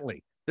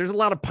accidentally. There's a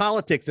lot of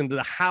politics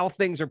into how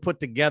things are put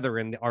together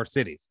in our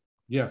cities.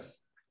 Yes.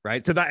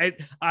 Right. So that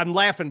I'm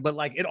laughing, but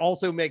like, it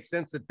also makes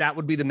sense that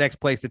would be the next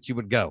place that you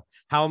would go.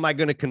 How am I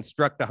going to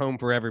construct a home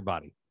for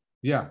everybody?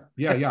 Yeah.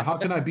 How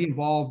can I be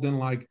involved in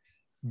like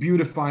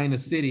beautifying a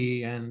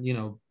city and, you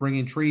know,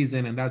 bringing trees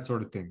in and that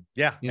sort of thing?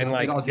 Yeah. You know, and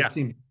like, it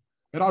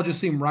all just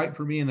seemed right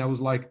for me. And that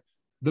was like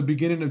the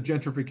beginning of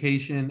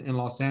gentrification in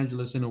Los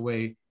Angeles in a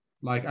way,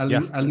 like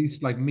at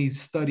least like me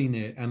studying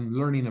it and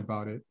learning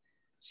about it.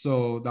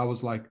 So that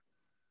was like,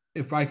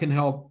 if I can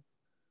help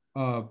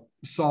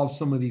solve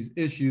some of these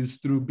issues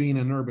through being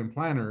an urban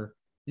planner,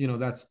 you know,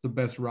 that's the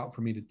best route for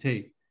me to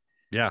take.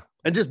 Yeah.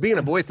 And just being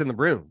a voice in the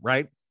room,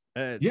 right?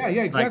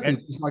 Exactly.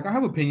 It's like, I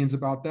have opinions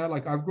about that.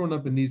 Like, I've grown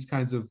up in these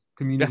kinds of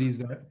communities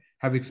that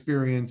have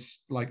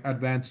experienced like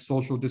advanced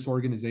social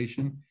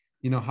disorganization.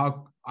 You know,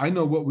 how I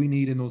know what we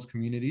need in those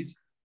communities,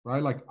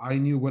 right? Like, I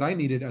knew what I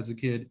needed as a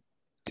kid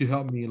to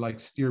help me like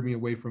steer me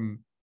away from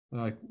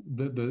like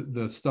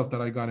the stuff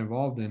that I got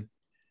involved in.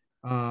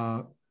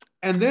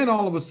 And then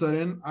all of a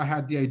sudden I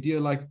had the idea,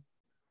 like,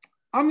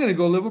 I'm going to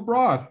go live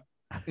abroad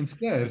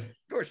instead. Of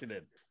course you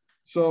did.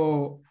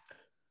 So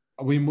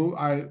we moved.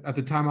 At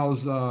the time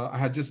I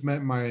had just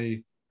met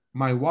my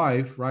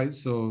wife, right?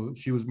 So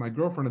she was my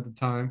girlfriend at the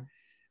time.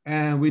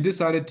 And we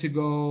decided to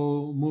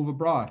go move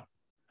abroad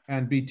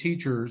and be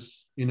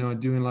teachers, you know,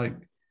 doing like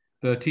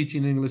the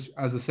teaching English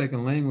as a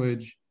second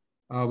language.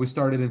 We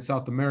started in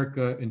South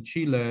America, in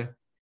Chile.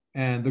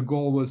 And the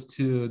goal was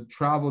to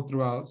travel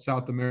throughout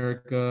South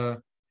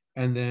America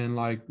and then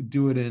like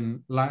do it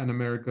in Latin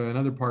America and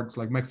other parts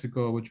like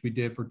Mexico, which we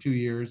did for 2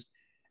 years.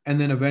 and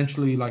then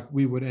eventually like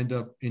we would end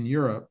up in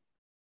Europe.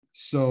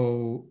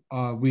 So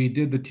we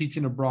did the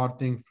teaching abroad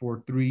thing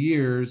for 3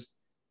 years.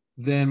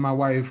 Then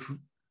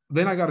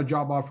then I got a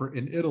job offer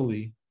in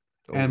Italy,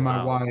 and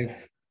my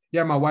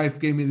wife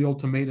gave me the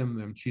ultimatum.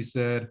 Then she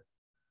said,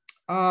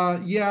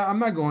 yeah, I'm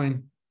not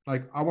going.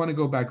 Like, I want to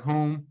go back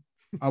home.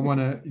 I want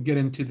to get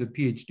into the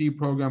PhD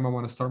program. I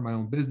want to start my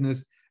own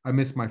business. I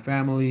miss my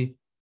family.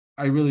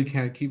 I really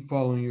can't keep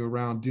following you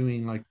around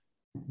doing like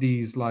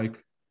these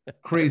like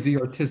crazy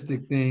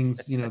artistic things,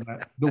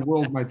 that the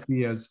world might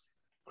see as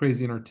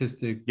crazy and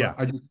artistic.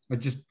 But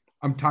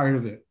I'm tired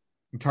of it.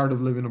 I'm tired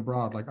of living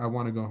abroad. Like, I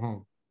want to go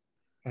home.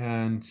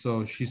 And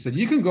so she said,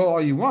 you can go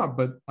all you want,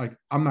 but like,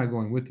 I'm not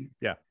going with you.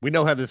 Yeah. We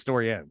know how this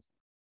story ends.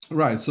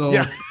 Right. So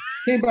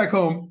came back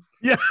home.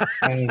 Yeah.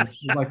 And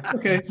she's like,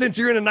 okay. Since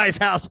you're in a nice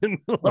house in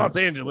Los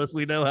Angeles,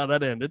 we know how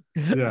that ended.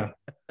 Yeah.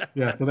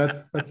 Yeah. So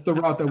that's the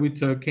route that we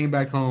took. Came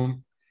back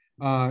home,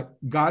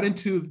 got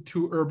into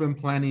 2 urban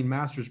planning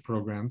master's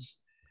programs,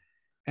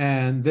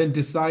 and then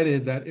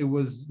decided that it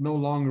was no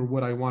longer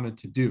what I wanted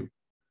to do.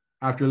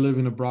 After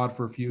living abroad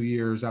for a few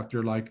years,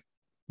 after like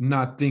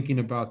not thinking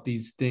about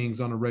these things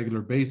on a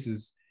regular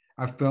basis,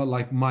 I felt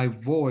like my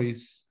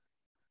voice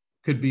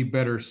could be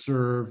better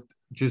served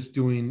just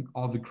doing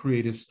all the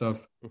creative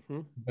stuff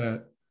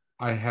that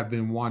I have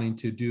been wanting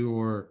to do,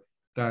 or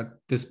that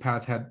this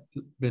path had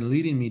been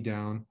leading me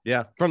down.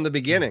 Yeah. From the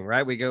beginning,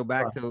 right? We go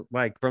back to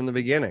like from the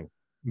beginning.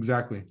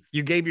 Exactly.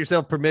 You gave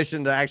yourself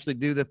permission to actually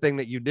do the thing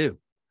that you do.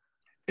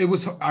 It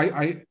was,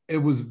 it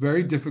was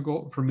very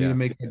difficult for me to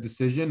make that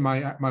decision.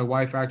 My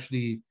wife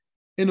actually,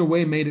 in a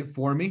way, made it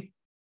for me,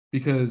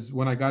 because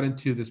when I got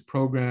into this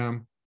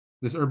program,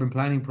 this urban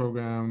planning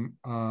program,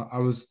 I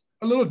was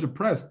a little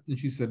depressed. And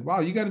she said,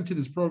 wow, you got into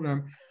this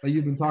program that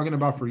you've been talking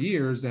about for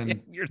years,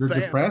 and you're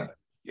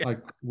depressed? Yeah.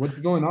 Like, what's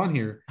going on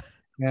here?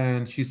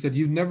 And she said,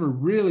 you've never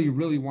really,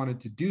 really wanted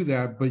to do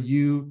that, but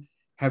you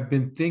have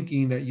been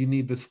thinking that you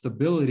need the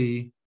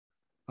stability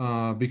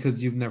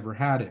because you've never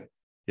had it.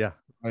 Yeah.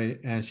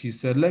 Right. And she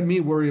said, let me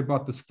worry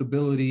about the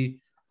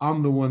stability.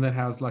 I'm the one that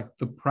has like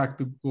the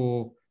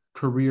practical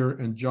career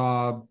and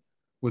job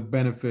with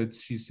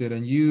benefits. She said,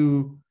 and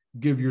you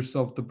give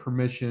yourself the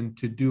permission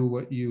to do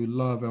what you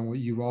love and what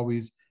you've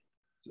always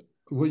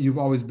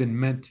been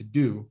meant to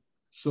do.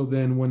 So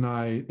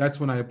then that's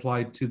when I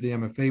applied to the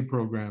MFA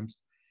programs,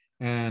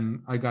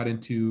 and I got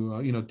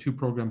into 2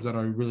 programs that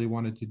I really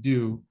wanted to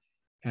do.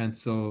 And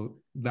so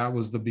that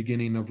was the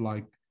beginning of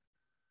like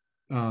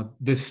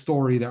this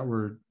story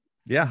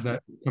that's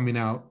coming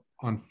out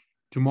on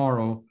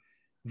tomorrow.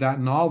 That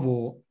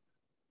novel,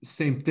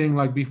 same thing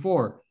like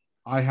before.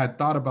 I had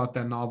thought about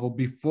that novel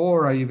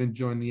before I even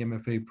joined the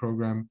MFA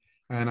program.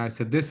 And I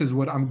said, this is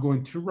what I'm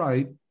going to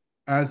write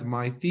as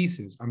my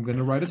thesis. I'm going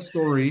to write a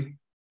story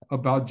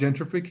about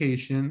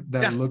gentrification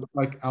that looks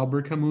like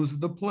Albert Camus'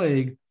 The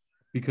Plague,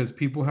 because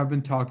people have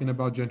been talking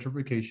about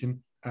gentrification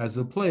as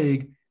a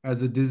plague,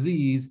 as a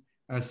disease,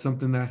 as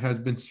something that has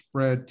been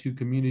spread to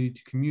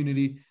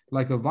community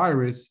like a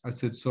virus. I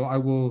said, so I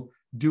will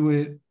do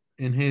it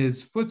in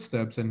his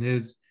footsteps and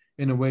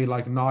in a way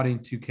like nodding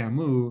to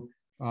Camus,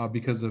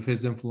 because of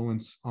his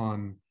influence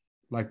on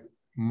like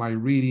my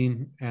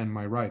reading and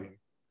my writing.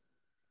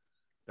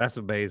 That's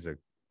amazing.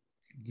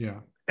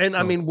 Yeah. And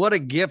I mean, what a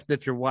gift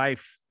that your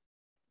wife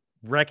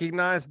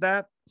recognized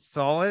that,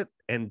 saw it,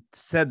 and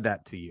said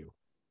that to you.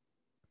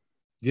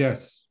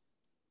 Yes,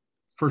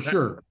 for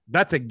sure.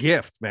 That's a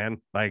gift,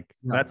 man. Like,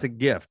 that's a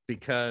gift,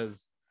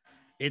 because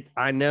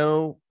I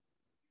know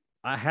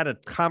I had a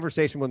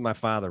conversation with my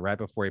father right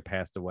before he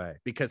passed away,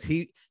 because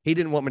he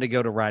didn't want me to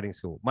go to writing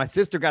school. My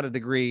sister got a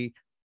degree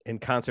in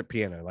concert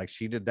piano. Like,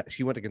 she did that.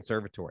 She went to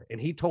conservatory, and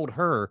he told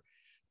her,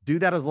 do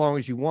that as long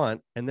as you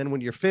want. And then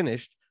when you're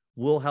finished,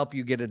 we'll help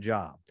you get a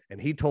job.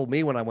 And he told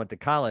me when I went to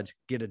college,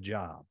 get a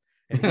job.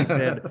 And he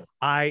said,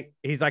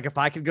 he's like, if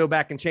I could go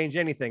back and change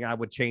anything, I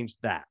would change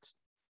that.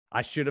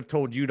 I should have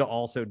told you to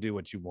also do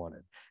what you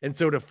wanted. And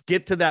so to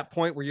get to that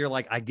point where you're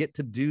like, I get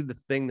to do the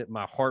thing that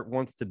my heart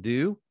wants to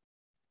do,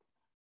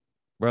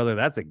 brother,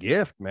 that's a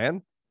gift,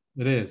 man.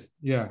 It is.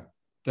 Yeah,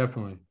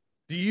 definitely.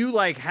 Do you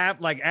like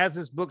have, like, as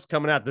this book's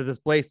coming out, that this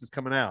place is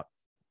coming out,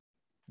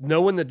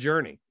 knowing the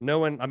journey,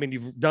 I mean,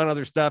 you've done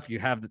other stuff,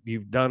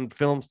 you've done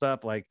film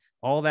stuff, like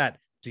all that.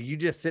 Do you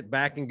just sit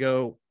back and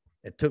go,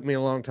 it took me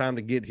a long time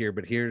to get here,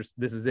 but this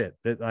is it,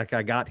 that like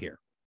I got here?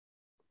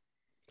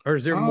 Or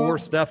is there more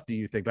stuff, do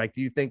you think? Like, do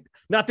you think,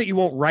 not that you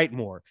won't write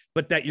more,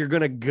 but that you're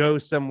going to go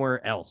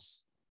somewhere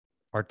else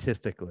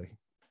artistically?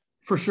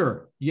 For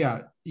sure.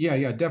 Yeah.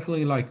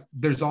 Definitely. Like,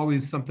 there's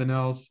always something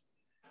else.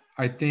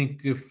 I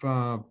think if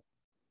I've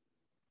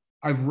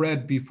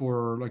read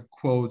before, like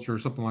quotes or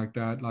something like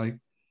that, like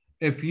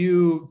if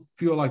you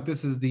feel like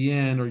this is the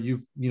end, or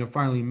you've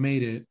finally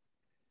made it,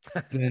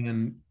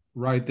 then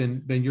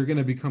then you're going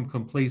to become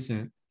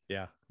complacent.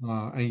 Yeah.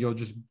 And you'll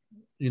just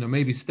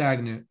maybe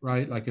stagnant,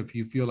 right? Like, if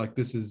you feel like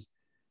this is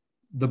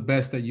the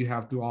best that you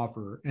have to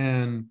offer,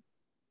 and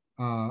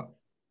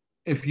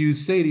if you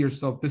say to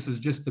yourself, this is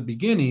just the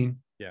beginning,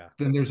 yeah,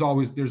 then there's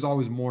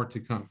always more to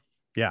come.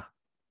 Yeah.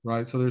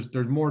 right? So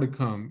there's more to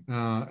come.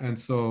 And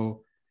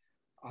so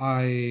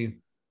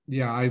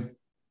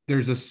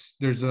there's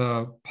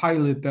a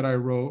pilot that I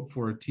wrote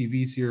for a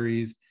TV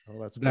series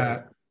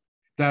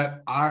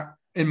that I,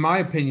 in my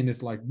opinion,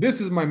 is like,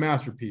 this is my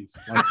masterpiece.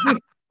 Like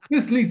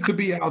this needs to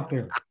be out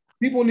there.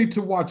 People need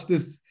to watch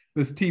this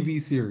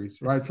TV series,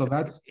 right? So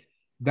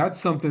that's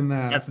something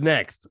that's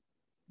next.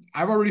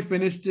 I've already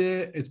finished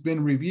it. It's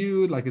been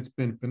reviewed. Like, it's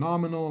been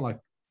phenomenal. Like,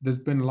 there's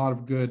been a lot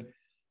of good,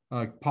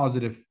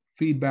 positive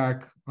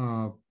feedback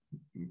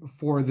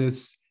for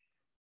this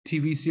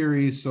TV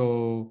series.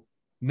 So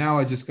now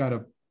I just got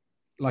to,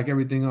 like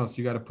everything else,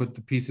 you got to put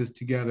the pieces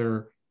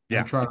together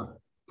and try to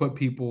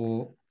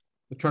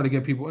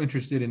get people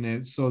interested in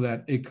it so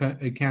that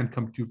it can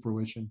come to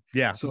fruition.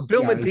 Yeah. So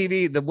film and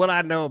TV, what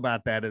I know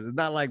about that is it's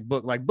not like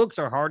books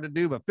are hard to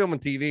do, but film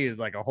and TV is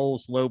like a whole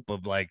slope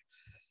of like,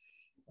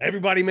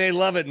 everybody may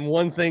love it and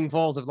one thing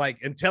falls of like,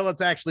 until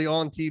it's actually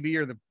on TV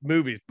or the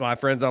movies. My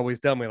friends always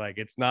tell me like,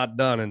 it's not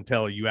done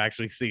until you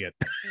actually see it.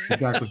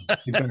 Exactly.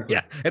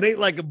 Yeah. It ain't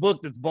like a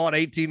book that's bought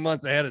 18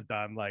 months ahead of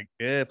time. Like,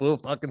 yeah, we'll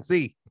fucking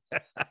see.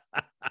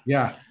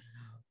 Yeah.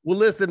 Well,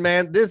 listen,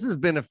 man, this has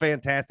been a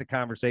fantastic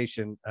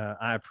conversation.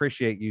 I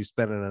appreciate you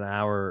spending an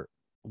hour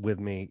with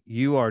me.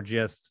 You are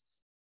just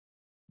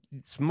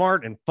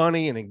smart and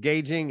funny and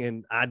engaging.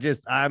 And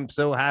I'm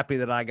so happy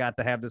that I got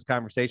to have this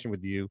conversation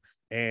with you.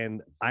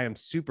 And I am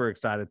super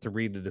excited to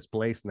read The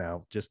Displaced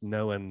now, just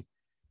knowing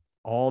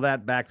all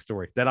that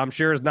backstory that I'm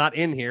sure is not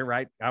in here,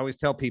 right? I always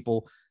tell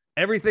people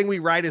everything we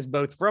write is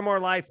both from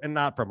our life and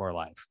not from our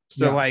life.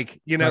 So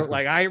like,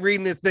 like I ain't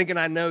reading this thinking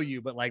I know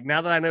you, but like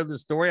now that I know the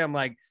story, I'm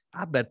like,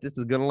 I bet this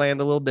is going to land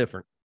a little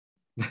different.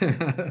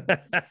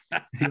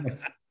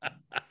 Yes.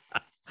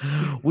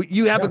 Well,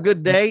 you have a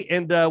good day.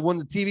 And when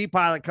the TV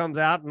pilot comes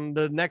out and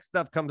the next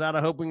stuff comes out,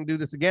 I hope we can do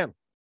this again.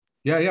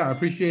 Yeah, I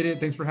appreciate it.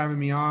 Thanks for having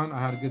me on. I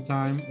had a good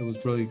time. It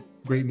was really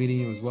great meeting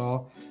you as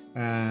well.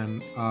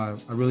 And I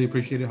really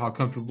appreciated how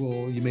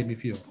comfortable you made me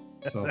feel.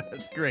 So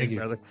that's great,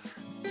 brother.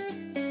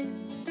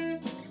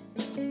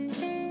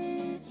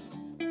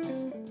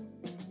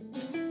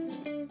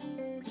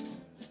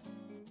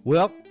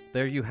 Well,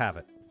 there you have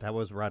it. That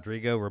was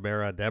Rodrigo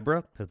Ribera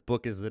Debra. His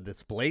book is The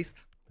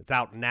Displaced. It's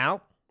out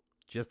now.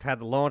 Just had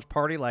the launch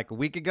party like a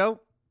week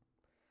ago.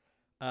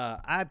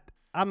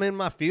 I'm in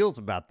my feels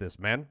about this,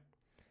 man.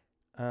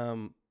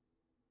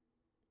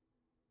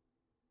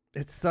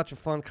 It's such a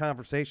fun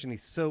conversation.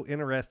 He's so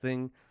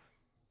interesting.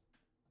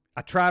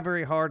 I try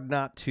very hard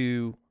not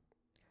to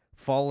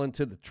fall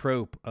into the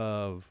trope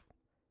of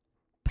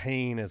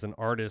pain as an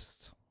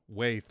artist's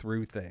way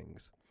through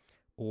things,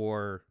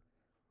 or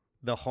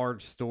the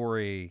hard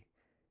story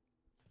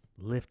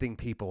lifting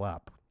people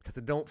up, because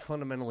I don't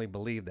fundamentally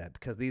believe that,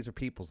 because these are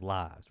people's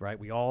lives, right?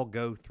 We all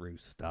go through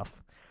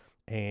stuff,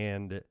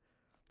 and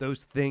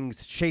those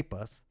things shape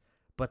us,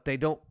 but they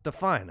don't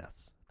define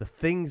us. The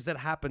things that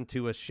happen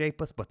to us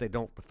shape us, but they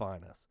don't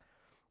define us.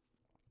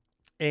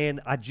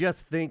 And I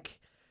just think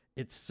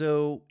it's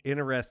so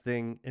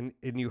interesting, and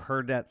you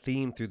heard that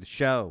theme through the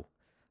show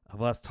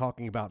of us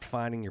talking about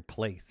finding your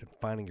place and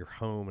finding your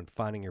home and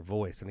finding your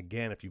voice. And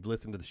again, if you've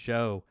listened to the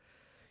show,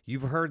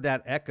 you've heard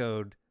that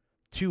echoed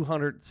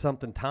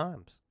 200-something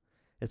times.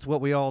 It's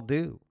what we all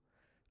do.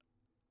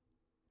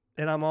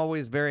 And I'm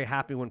always very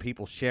happy when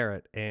people share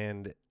it.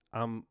 And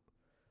I'm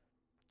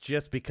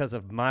just because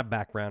of my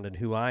background and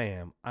who I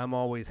am, I'm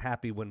always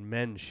happy when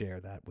men share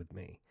that with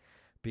me,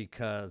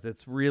 because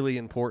it's really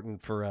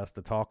important for us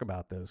to talk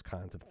about those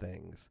kinds of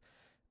things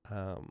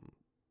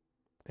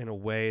in a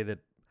way that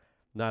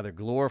neither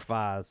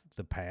glorifies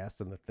the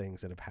past and the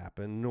things that have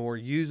happened, nor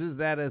uses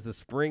that as a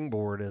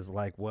springboard as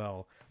like,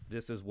 well,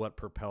 this is what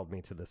propelled me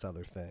to this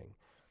other thing.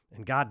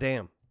 And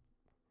goddamn,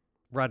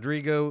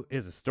 Rodrigo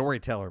is a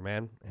storyteller,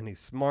 man, and he's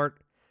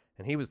smart.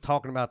 And he was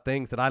talking about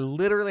things that I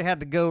literally had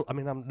to go. I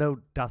mean, I'm no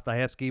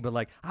Dostoevsky, but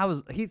like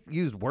he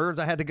used words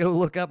I had to go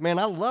look up, man.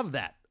 I love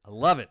that. I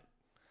love it.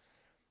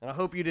 And I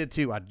hope you did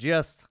too.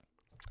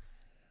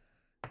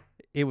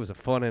 It was a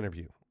fun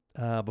interview.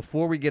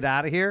 Before we get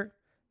out of here,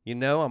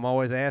 I'm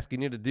always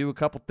asking you to do a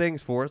couple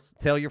things for us.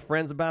 Tell your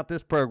friends about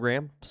this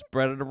program,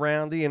 spread it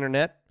around the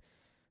internet,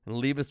 and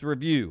leave us a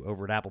review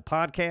over at Apple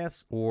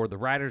Podcasts or the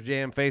Writers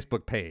Jam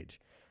Facebook page.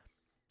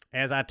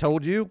 As I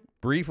told you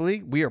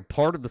briefly, we are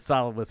part of the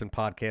Solid Listen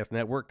Podcast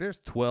Network. There's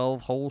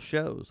 12 whole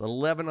shows,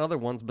 11 other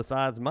ones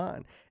besides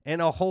mine,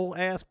 and a whole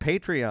ass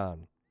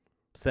Patreon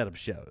set of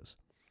shows.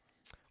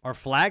 Our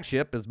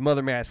flagship is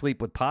Mother May I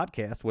Sleep With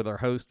podcast with our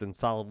host and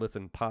Solid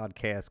Listen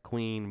podcast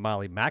queen,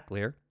 Molly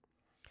McLear.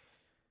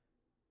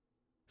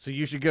 So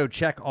you should go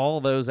check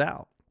all those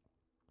out.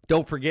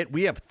 Don't forget,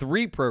 we have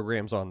 3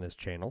 programs on this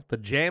channel. The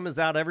Jam is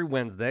out every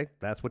Wednesday.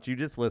 That's what you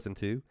just listened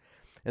to.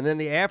 And then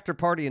the After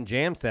Party and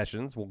Jam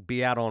sessions will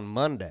be out on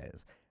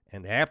Mondays.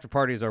 And the After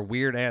Party is our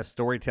weird-ass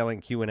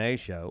storytelling Q&A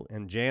show.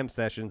 And Jam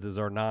sessions is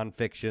our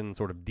nonfiction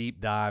sort of deep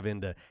dive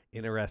into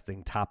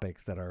interesting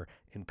topics that are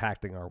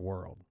impacting our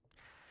world.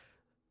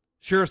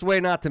 Surest way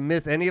not to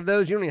miss any of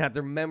those, you don't even have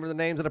to remember the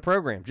names of the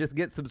program. Just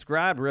get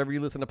subscribed wherever you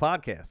listen to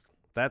podcasts.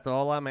 That's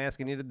all I'm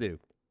asking you to do.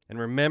 And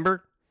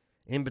remember,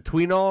 in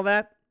between all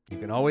that, you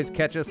can always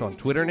catch us on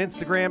Twitter and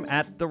Instagram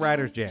at The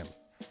Writers Jam.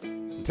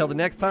 Until the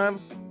next time,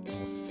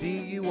 we'll see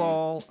you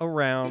all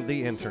around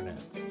the internet.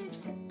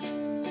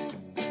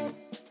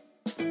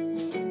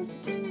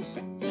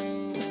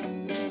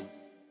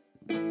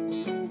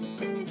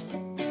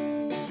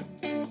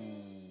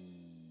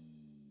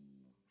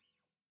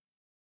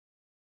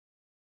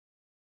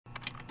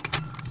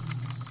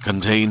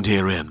 Contained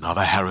herein are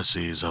the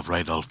heresies of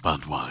Radolf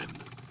Burntwine,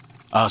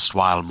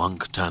 erstwhile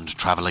monk turned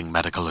traveling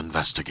medical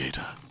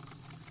investigator.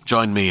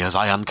 Join me as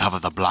I uncover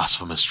the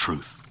blasphemous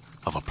truth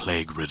of a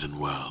plague-ridden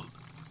world,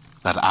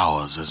 that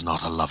ours is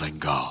not a loving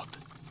God,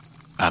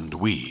 and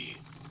we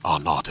are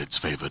not its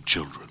favored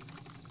children.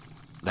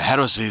 The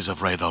heresies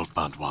of Radolf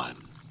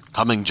Burntwine,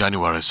 coming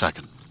January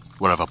 2nd,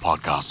 wherever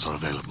podcasts are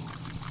available.